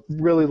just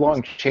really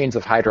long chains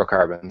of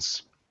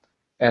hydrocarbons.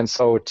 And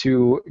so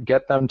to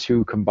get them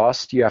to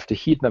combust, you have to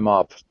heat them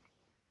up.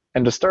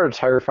 And to start a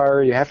tire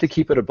fire, you have to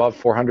keep it above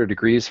 400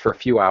 degrees for a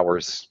few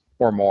hours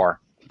or more.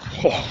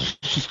 Oh,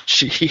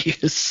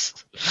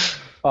 jeez.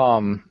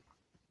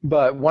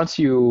 But once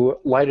you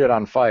light it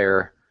on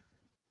fire,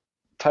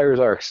 tires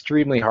are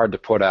extremely hard to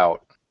put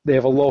out. They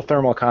have a low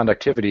thermal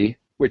conductivity,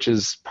 which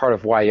is part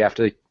of why you have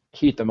to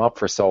heat them up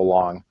for so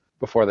long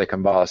before they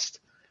combust.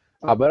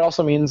 But it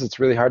also means it's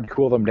really hard to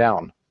cool them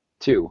down,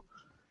 too.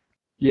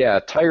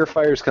 Yeah, tire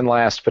fires can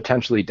last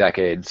potentially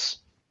decades.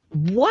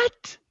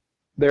 What?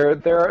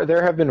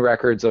 There have been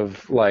records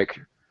of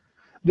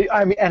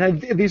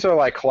these are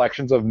like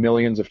collections of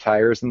millions of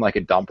tires in like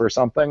a dump or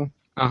something.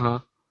 Uh-huh.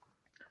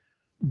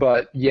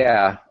 But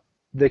yeah,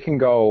 they can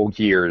go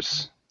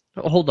years.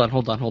 Hold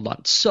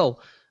on. So,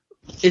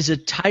 is a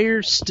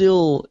tire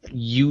still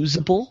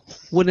usable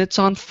when it's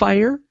on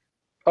fire?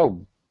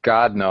 Oh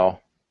God, no.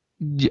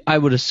 I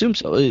would assume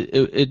so.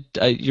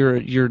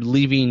 You're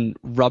leaving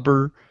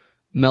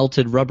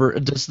melted rubber.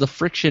 Does the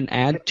friction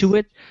add to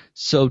it?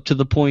 So to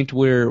the point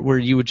where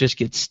you would just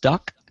get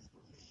stuck?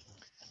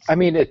 I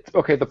mean,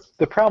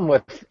 the problem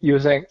with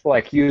using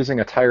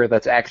a tire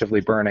that's actively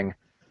burning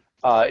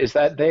is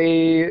that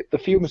the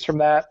fumes from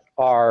that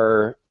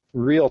are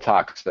real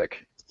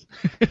toxic.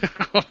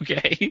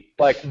 Okay.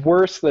 Like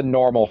worse than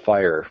normal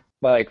fire.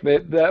 Like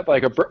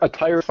a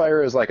tire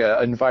fire is like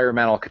an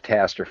environmental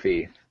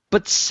catastrophe.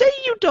 But say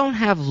you don't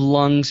have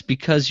lungs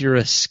because you're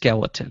a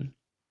skeleton.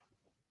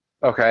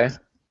 Okay.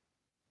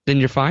 Then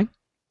you're fine?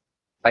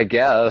 I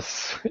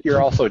guess.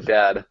 You're also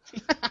dead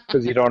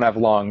because you don't have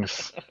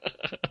lungs.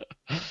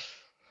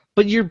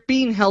 But you're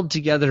being held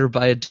together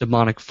by a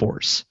demonic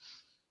force.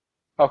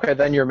 Okay,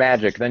 then you're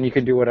magic. Then you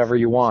can do whatever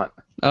you want.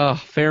 Oh,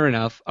 fair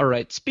enough. All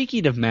right,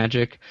 speaking of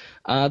magic,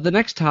 the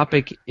next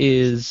topic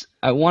is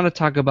I want to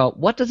talk about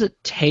what does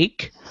it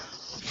take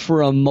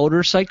for a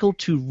motorcycle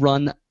to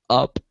run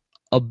up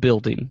a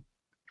building?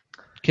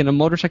 Can a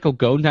motorcycle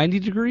go 90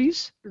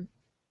 degrees?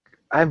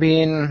 I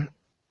mean,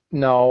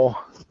 no.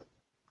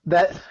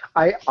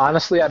 I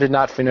did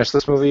not finish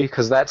this movie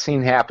because that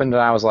scene happened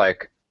and I was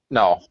like,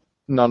 no,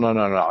 and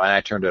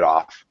I turned it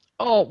off.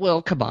 Oh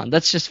well, come on,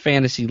 that's just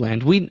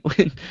Fantasyland. We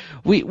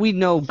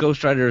know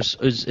Ghost Rider's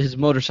his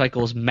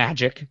motorcycle is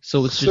magic,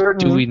 so it's just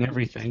doing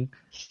everything.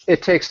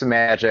 It takes the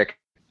magic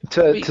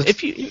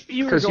if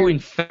you were going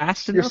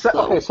fast enough.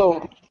 Okay,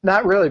 so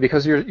not really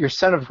because your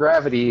center of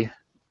gravity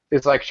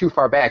is like too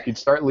far back. You'd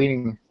start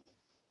leaning.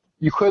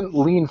 You couldn't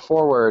lean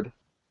forward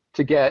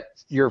to get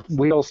your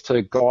wheels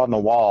to go on the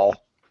wall.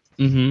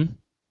 Mm-hmm.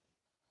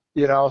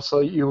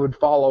 So you would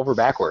fall over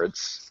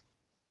backwards.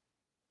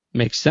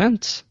 Makes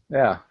sense.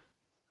 Yeah.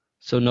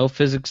 So no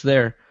physics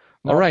there.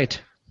 Nope. All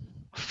right.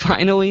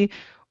 Finally,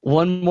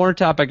 one more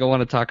topic I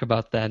want to talk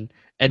about then,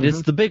 and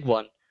it's the big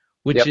one,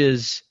 which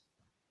is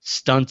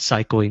stunt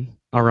cycling.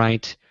 All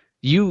right.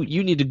 You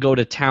need to go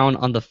to town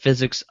on the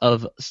physics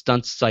of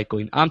stunt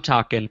cycling. I'm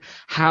talking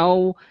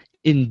how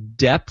in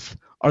depth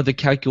are the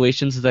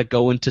calculations that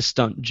go into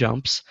stunt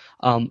jumps?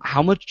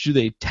 How much do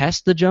they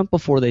test the jump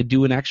before they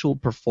do an actual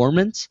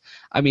performance?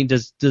 I mean,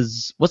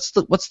 what's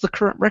the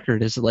current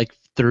record? Is it like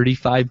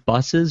 35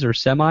 buses or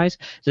semis?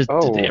 Did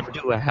they ever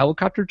do a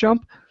helicopter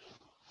jump?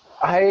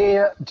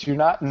 I do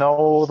not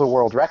know the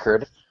world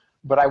record,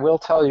 but I will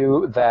tell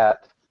you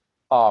that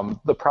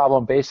the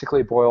problem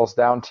basically boils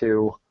down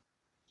to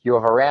you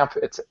have a ramp.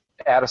 It's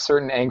at a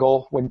certain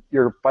angle when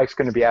your bike's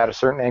going to be at a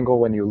certain angle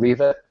when you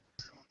leave it.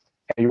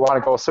 And you want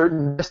to go a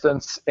certain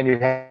distance, and you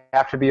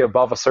have to be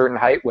above a certain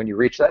height when you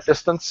reach that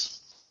distance.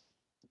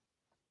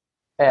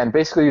 And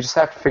basically, you just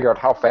have to figure out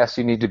how fast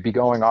you need to be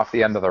going off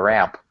the end of the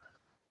ramp.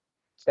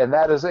 And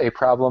that is a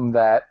problem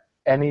that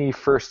any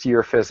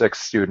first-year physics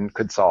student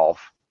could solve.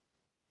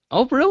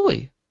 Oh,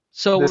 really?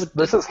 So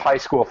this is high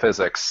school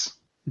physics.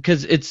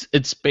 Because it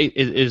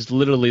is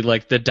literally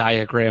like the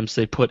diagrams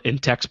they put in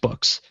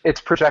textbooks.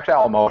 It's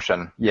projectile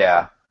motion,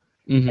 yeah.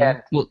 Mm-hmm.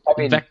 And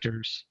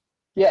vectors.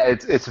 Yeah,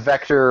 it's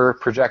vector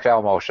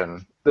projectile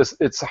motion.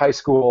 It's high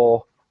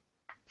school,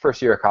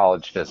 first year of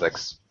college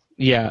physics.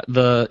 Yeah,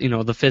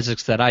 the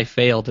physics that I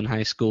failed in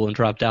high school and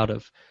dropped out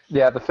of.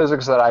 Yeah, the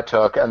physics that I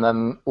took, and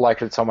then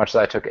liked it so much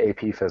that I took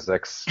AP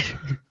physics.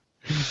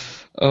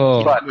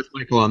 But with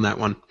Michael on that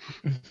one.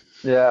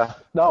 Yeah,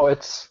 no,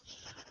 it's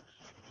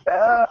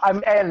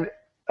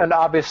And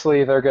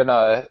obviously they're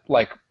gonna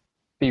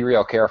be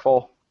real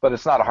careful, but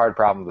it's not a hard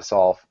problem to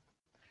solve.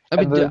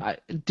 I mean,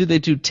 do they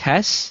do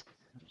tests?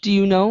 Do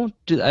you know?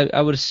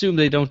 I would assume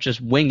they don't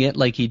just wing it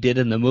like he did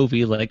in the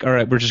movie. Like, all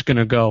right, we're just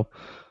gonna go.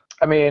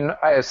 I mean,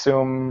 I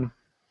assume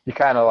you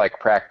kind of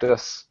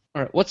practice.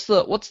 All right, what's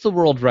the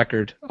world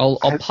record? I'll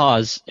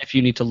pause if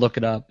you need to look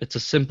it up. It's a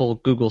simple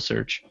Google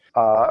search.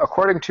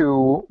 According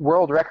to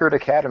World Record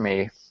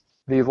Academy,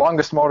 the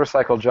longest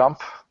motorcycle jump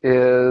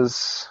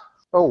is...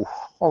 Oh,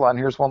 hold on,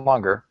 here's one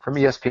longer, from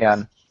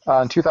ESPN.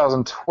 In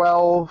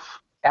 2012,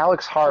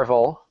 Alex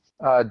Harville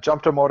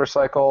jumped a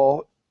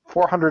motorcycle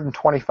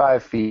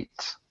 425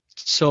 feet.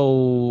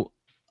 So,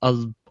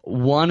 1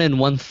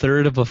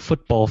 1/3 of a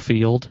football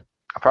field.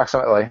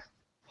 Approximately.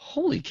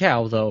 Holy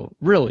cow, though.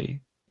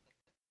 Really?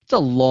 It's a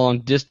long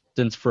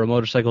distance for a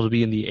motorcycle to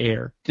be in the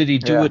air. Did he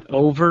do it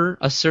over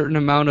a certain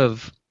amount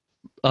of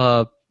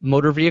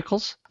motor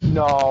vehicles?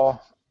 No,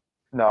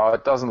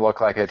 it doesn't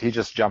look like it. He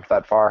just jumped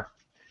that far.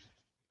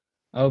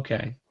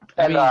 Okay.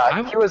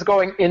 And he was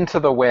going into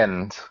the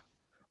wind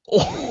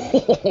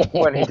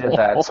when he did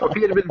that. So if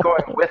he had been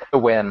going with the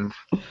wind,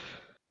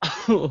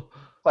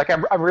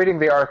 I'm reading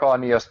the article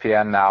on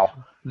ESPN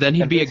now. Then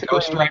he'd be a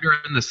Ghost Rider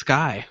in the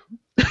sky.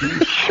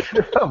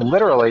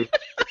 Literally.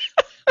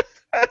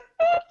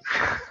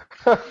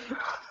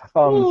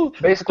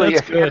 Basically,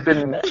 if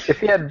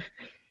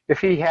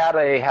he had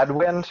a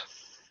headwind,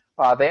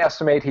 they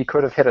estimate he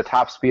could have hit a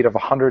top speed of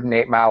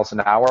 108 miles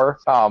an hour,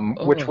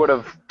 which would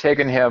have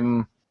taken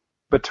him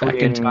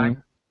between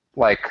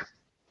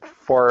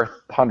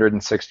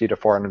 460 to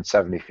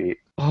 470 feet.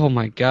 Oh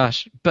my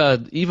gosh!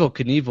 But Evel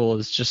Knievel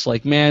is just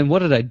like, man, what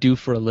did I do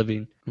for a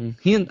living?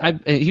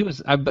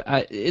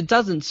 It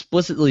doesn't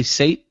explicitly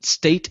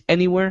state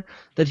anywhere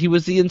that he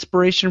was the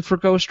inspiration for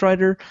Ghost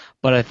Rider,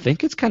 but I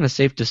think it's kind of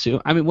safe to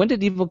assume. I mean, when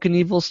did Evel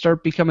Knievel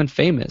start becoming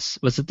famous?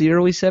 Was it the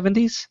early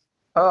 70s?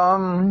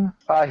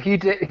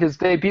 His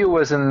debut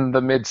was in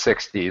the mid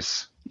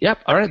 60s.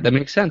 Yep. All right, that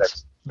makes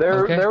sense.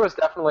 There was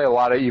definitely a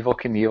lot of Evel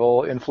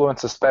Knievel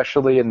influence,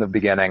 especially in the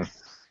beginning.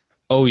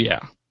 Oh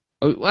yeah.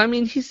 I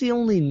mean, he's the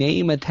only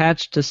name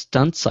attached to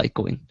stunt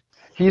cycling.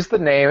 He's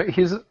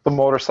the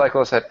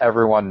motorcyclist that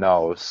everyone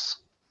knows.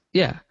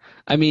 Yeah.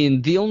 I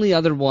mean, the only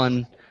other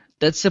one,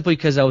 that's simply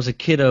because I was a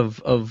kid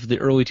of the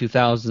early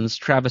 2000s,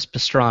 Travis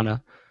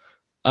Pastrana.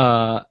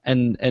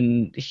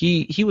 And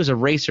he was a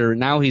racer.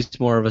 Now he's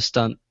more of a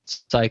stunt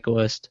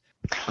cyclist.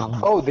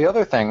 The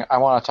other thing I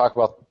want to talk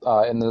about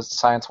in the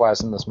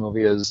science-wise in this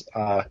movie is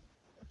a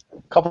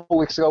couple of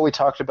weeks ago we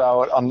talked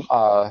about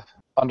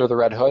Under the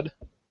Red Hood.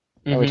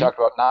 And we talked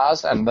about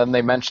Nas, and then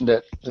they mentioned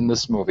it in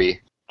this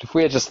movie. If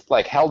we had just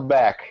held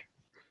back,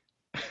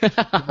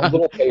 a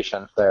little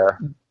patient there,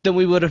 then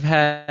we would have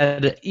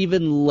had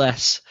even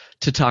less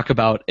to talk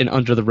about in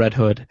Under the Red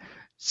Hood,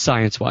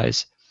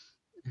 science-wise.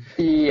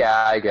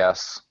 Yeah, I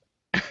guess.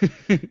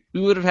 We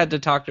would have had to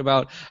talk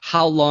about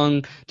how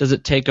long does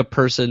it take a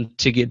person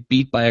to get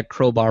beat by a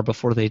crowbar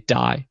before they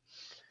die.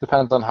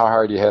 Depends on how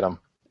hard you hit them.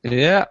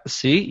 Yeah,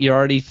 see, you're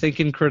already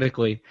thinking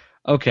critically.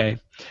 Okay,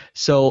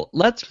 so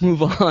let's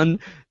move on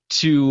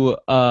to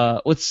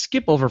let's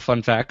skip over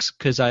fun facts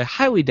because I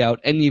highly doubt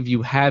any of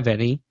you have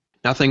any.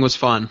 Nothing was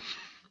fun.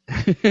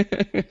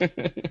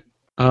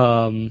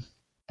 Other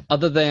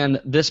than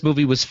this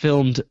movie was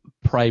filmed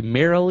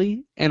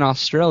primarily in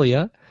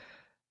Australia,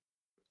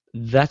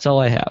 that's all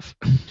I have.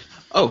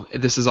 Oh,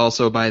 this is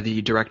also by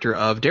the director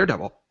of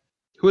Daredevil,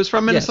 who is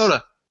from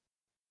Minnesota. Yes.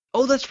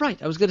 Oh, that's right.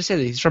 I was going to say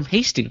that he's from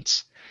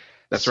Hastings.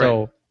 That's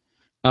right.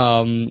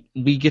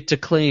 We get to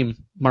claim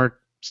Mark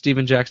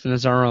Steven Jackson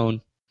as our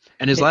own.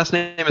 And his last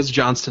name is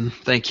Johnston.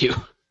 Thank you.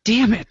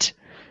 Damn it.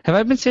 Have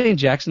I been saying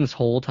Jackson this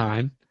whole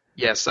time?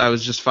 Yes, I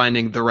was just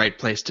finding the right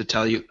place to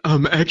tell you.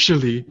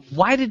 Actually.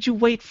 Why did you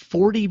wait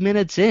 40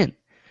 minutes in?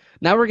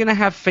 Now we're going to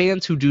have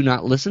fans who do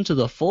not listen to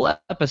the full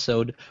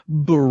episode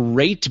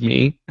berate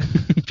me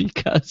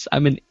because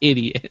I'm an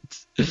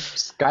idiot.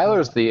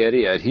 Skylar's the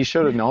idiot. He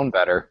should have known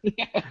better.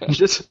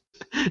 Just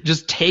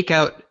take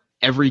out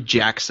every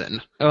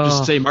Jackson.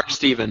 Just say Mark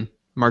Steven.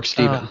 Mark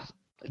Steven.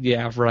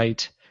 Yeah,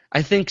 right.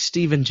 I think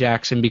Steven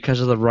Jackson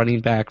because of the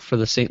running back for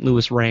the St.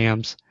 Louis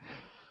Rams.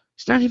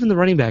 He's not even the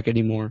running back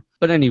anymore.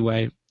 But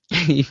anyway,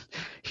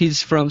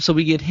 he's from... So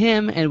we get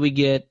him and we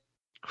get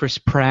Chris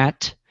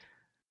Pratt.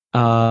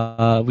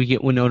 We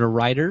get Winona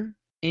Ryder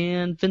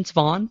and Vince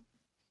Vaughn.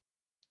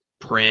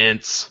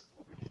 Prince.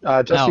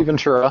 Jesse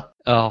Ventura.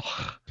 Oh,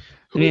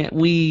 man,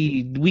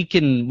 we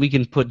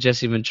can put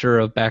Jesse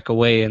Ventura back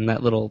away in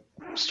that little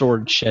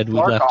storage shed we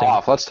left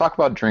him. Let's talk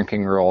about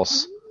drinking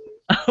rules.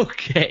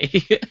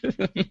 Okay.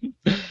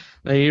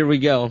 Now, here we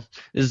go.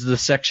 This is the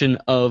section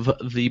of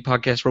the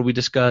podcast where we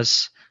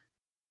discuss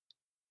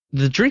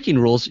the drinking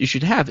rules you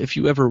should have if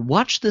you ever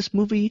watch this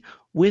movie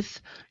with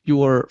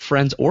your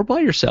friends or by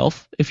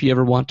yourself, if you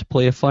ever want to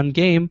play a fun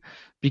game,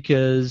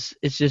 because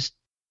it's just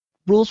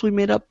rules we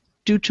made up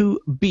due to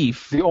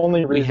beef. The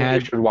only reason you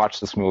should watch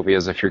this movie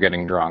is if you're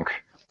getting drunk.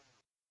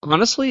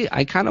 Honestly,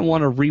 I kind of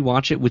want to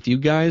rewatch it with you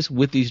guys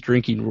with these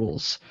drinking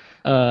rules.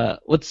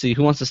 Let's see,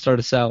 who wants to start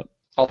us out?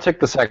 I'll take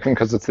the second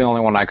because it's the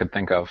only one I could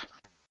think of.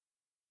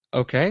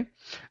 Okay.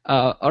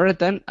 All right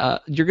then.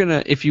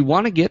 If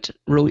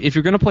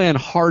you're gonna play on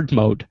hard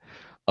mode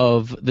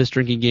of this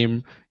drinking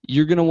game,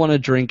 you're gonna want to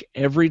drink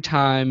every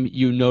time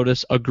you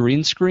notice a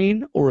green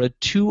screen or a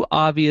too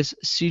obvious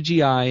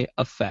CGI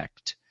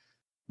effect,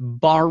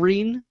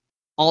 barring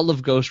all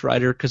of Ghost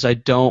Rider, because I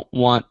don't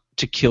want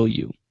to kill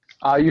you.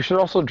 You should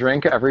also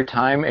drink every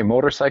time a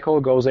motorcycle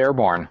goes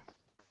airborne.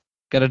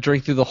 Got to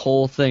drink through the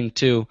whole thing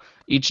too.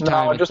 Each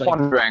time. No, just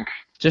one drink.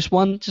 Just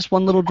one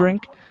little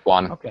drink.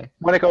 One. Okay.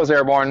 When it goes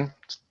airborne,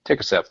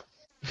 take a sip.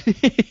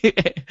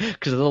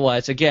 Because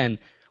otherwise, again,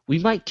 we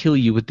might kill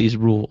you with these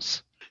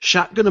rules.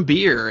 Shotgun a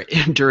beer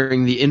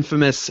during the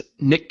infamous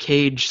Nick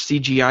Cage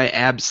CGI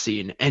abs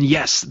scene, and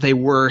yes, they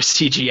were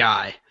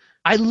CGI.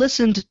 I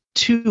listened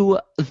to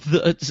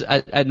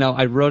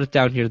I wrote it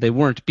down here. They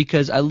weren't,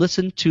 because I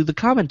listened to the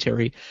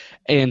commentary,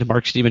 and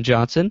Mark Steven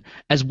Johnson,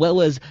 as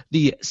well as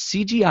the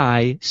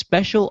CGI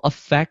special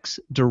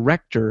effects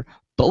director,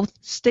 both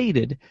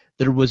stated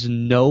there was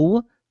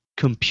no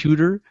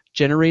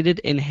computer-generated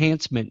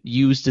enhancement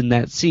used in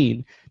that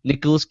scene.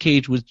 Nicolas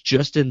Cage was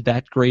just in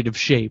that great of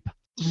shape.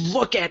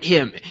 Look at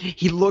him.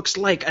 He looks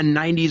like a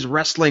 90s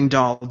wrestling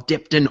doll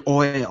dipped in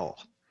oil.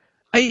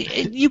 He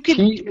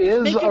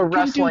is a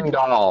wrestling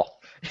doll.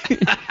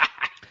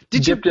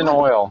 Dipped in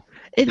oil.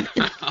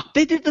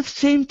 They did the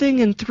same thing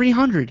in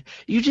 300.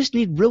 You just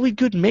need really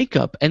good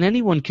makeup, and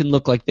anyone can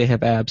look like they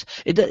have abs.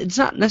 It's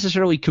not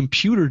necessarily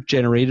computer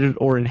generated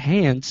or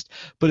enhanced,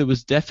 but it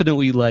was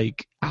definitely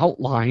like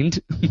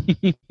outlined.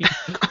 You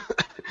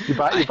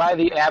buy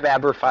the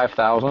Aber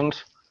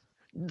 5000.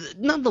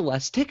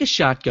 Nonetheless, take a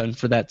shotgun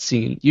for that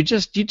scene. You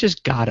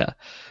just gotta,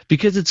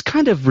 because it's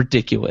kind of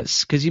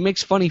ridiculous. Because he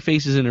makes funny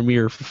faces in a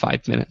mirror for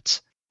 5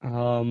 minutes.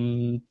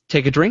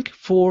 Take a drink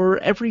for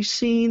every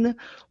scene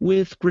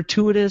with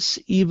gratuitous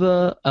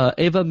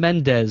Eva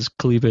Mendes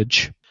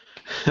cleavage.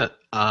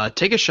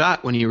 Take a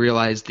shot when you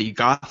realize the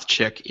goth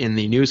chick in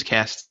the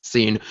newscast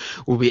scene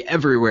will be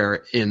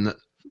everywhere in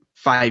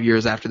 5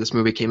 years after this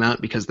movie came out,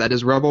 because that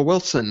is Rebel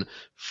Wilson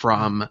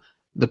from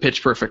the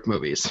Pitch Perfect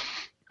movies.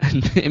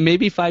 And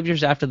maybe 5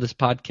 years after this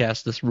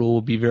podcast, this rule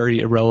will be very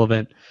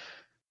irrelevant.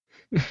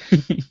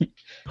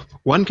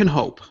 One can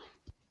hope.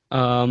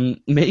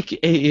 Make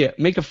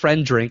a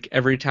friend drink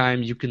every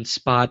time you can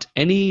spot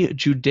any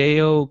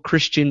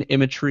Judeo-Christian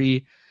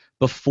imagery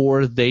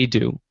before they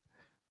do.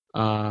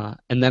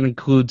 And that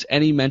includes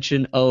any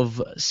mention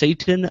of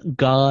Satan,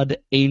 God,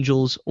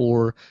 angels,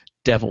 or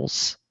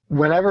devils.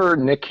 Whenever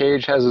Nick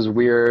Cage has his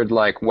weird,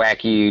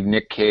 wacky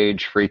Nick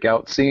Cage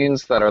freak-out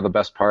scenes that are the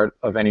best part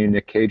of any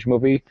Nick Cage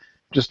movie,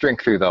 just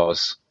drink through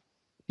those.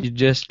 You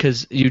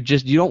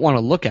don't want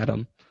to look at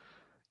them.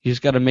 You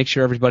just got to make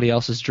sure everybody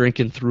else is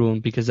drinking through them,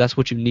 because that's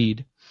what you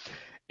need.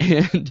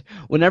 And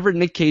whenever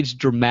Nick Cage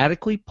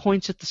dramatically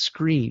points at the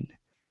screen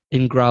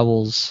and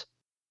growls,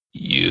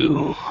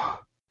 "You,"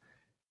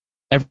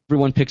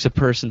 everyone picks a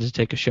person to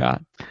take a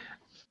shot.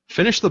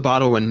 Finish the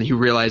bottle when you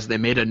realize they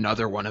made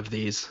another one of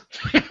these.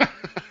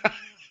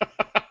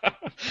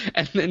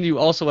 And then you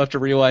also have to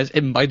realize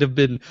it might have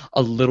been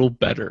a little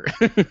better.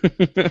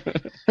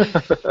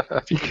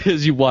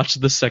 Because you watched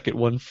the second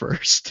one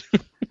first.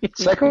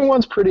 Second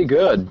one's pretty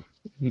good,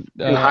 in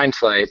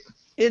hindsight.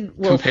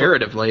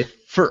 Comparatively.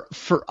 For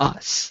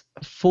us.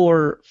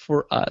 For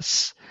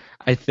us,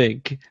 I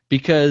think.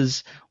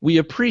 Because we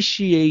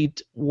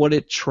appreciate what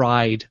it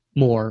tried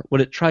more,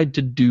 what it tried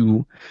to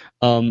do.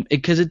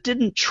 Because it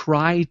didn't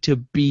try to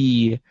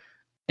be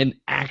an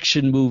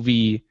action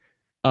movie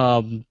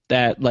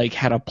that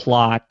had a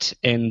plot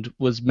and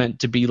was meant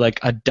to be like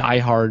a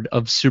diehard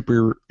of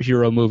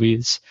superhero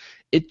movies.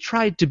 It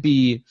tried to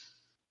be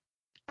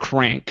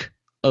Crank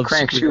of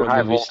Crank's too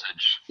high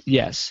voltage.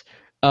 Yes.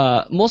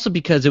 Mostly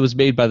because it was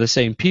made by the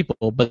same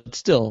people, but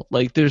still,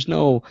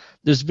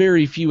 there's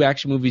very few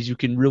action movies you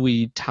can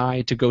really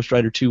tie to Ghost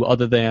Rider 2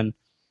 other than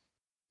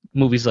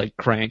movies like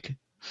Crank.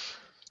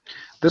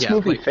 This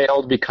movie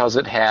failed because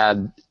it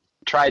had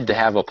tried to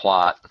have a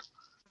plot.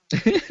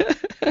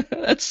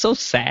 That's so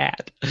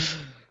sad.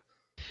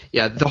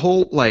 Yeah, the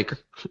whole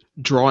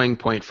drawing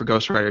point for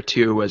Ghost Rider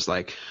 2 was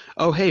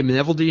oh hey,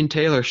 Neville Dean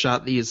Taylor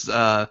shot these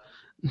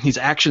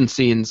action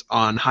scenes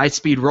on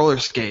high-speed roller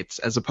skates,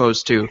 as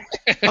opposed to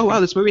oh wow,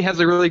 this movie has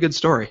a really good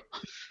story.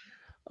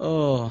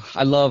 Oh,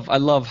 I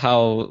love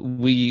how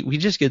we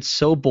just get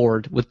so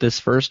bored with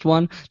this first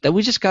one that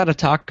we just got to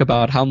talk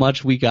about how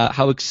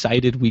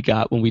excited we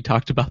got when we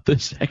talked about the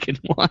second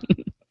one.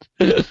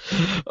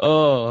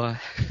 Oh.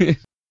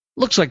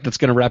 Looks like that's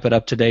going to wrap it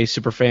up today,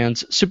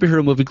 Superfans.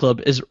 Superhero Movie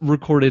Club is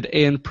recorded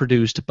and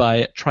produced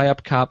by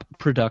Triup Cop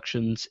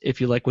Productions.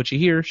 If you like what you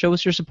hear, show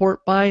us your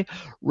support by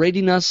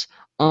rating us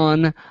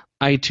on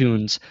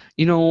iTunes.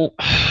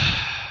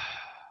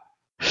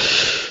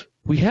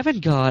 We haven't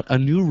got a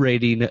new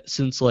rating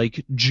since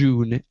like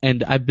June,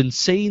 and I've been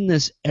saying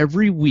this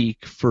every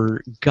week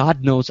for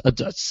God knows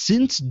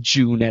since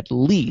June at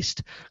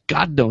least.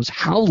 God knows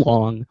how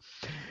long.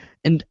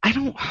 And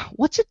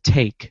what's it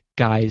take,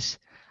 guys?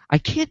 I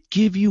can't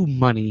give you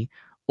money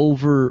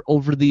over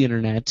the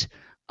internet.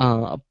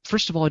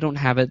 First of all, I don't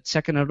have it.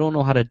 Second, I don't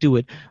know how to do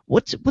it.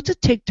 What's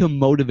it take to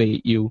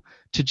motivate you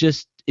to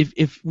just,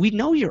 if we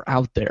know you're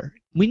out there,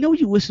 we know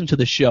you listen to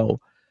the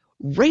show,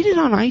 rate it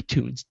on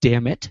iTunes,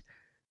 damn it.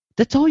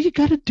 That's all you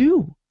got to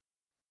do.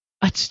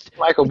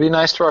 Michael, be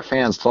nice to our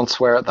fans. Don't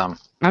swear at them.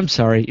 I'm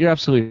sorry. You're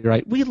absolutely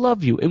right. We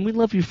love you, and we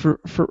love you for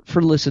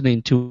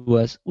listening to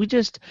us. We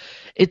just,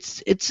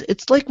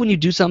 it's like when you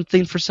do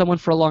something for someone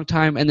for a long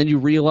time, and then you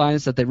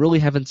realize that they really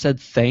haven't said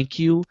thank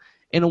you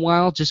in a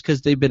while just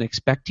because they've been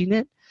expecting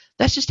it.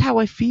 That's just how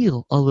I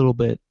feel a little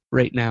bit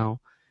right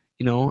now.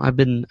 You know, I've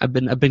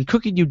been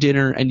cooking you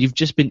dinner, and you've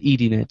just been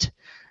eating it,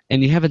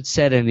 and you haven't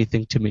said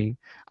anything to me.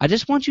 I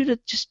just want you to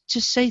just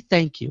say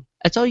thank you.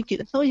 That's all you get.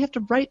 That's all you have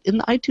to write in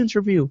the iTunes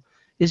review.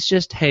 It's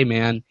just, hey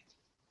man,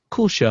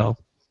 cool show.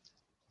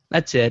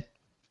 That's it.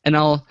 And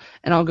I'll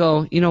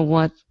go, you know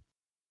what?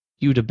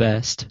 You the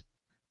best.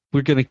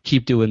 We're gonna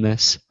keep doing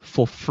this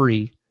for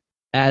free,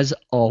 as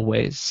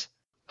always.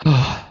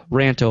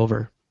 Rant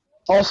over.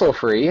 Also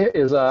free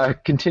is a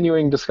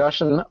continuing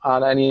discussion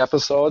on any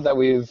episode that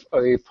we've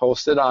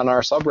posted on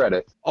our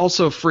subreddit.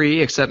 Also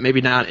free, except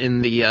maybe not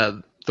in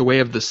the way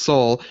of the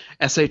soul.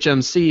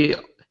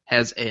 SHMC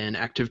has an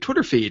active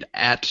Twitter feed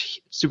at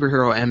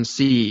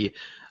SuperheroMC.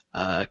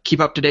 Keep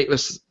up to date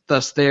with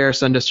us there.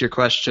 Send us your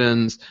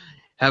questions.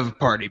 Have a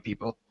party,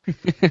 people.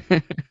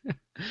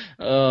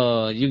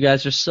 Oh, you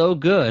guys are so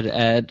good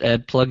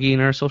at plugging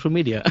our social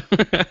media.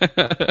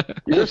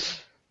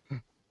 Yes.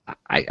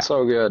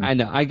 So good. I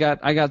know. I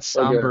got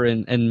somber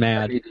and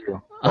mad.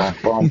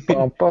 Bum,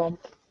 bum, bum.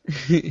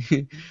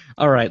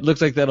 All right.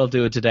 Looks like that'll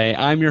do it today.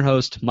 I'm your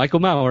host, Michael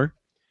Maurer.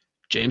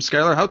 James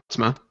Schuyler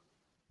Houtsma.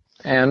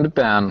 And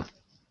Ben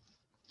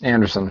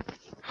Anderson.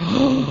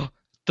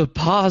 The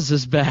pause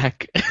is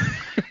back.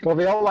 Well,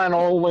 the outline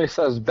only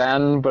says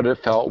Ben, but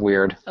it felt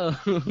weird. Oh,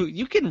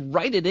 you can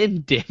write it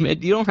in, damn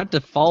it. You don't have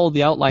to follow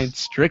the outline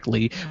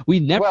strictly. We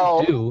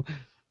never do.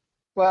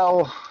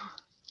 Well,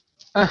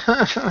 all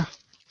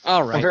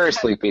right. I'm very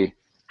sleepy.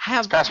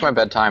 It's past my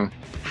bedtime.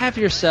 Have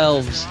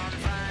yourselves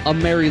a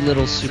merry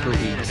little super week,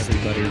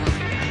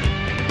 everybody.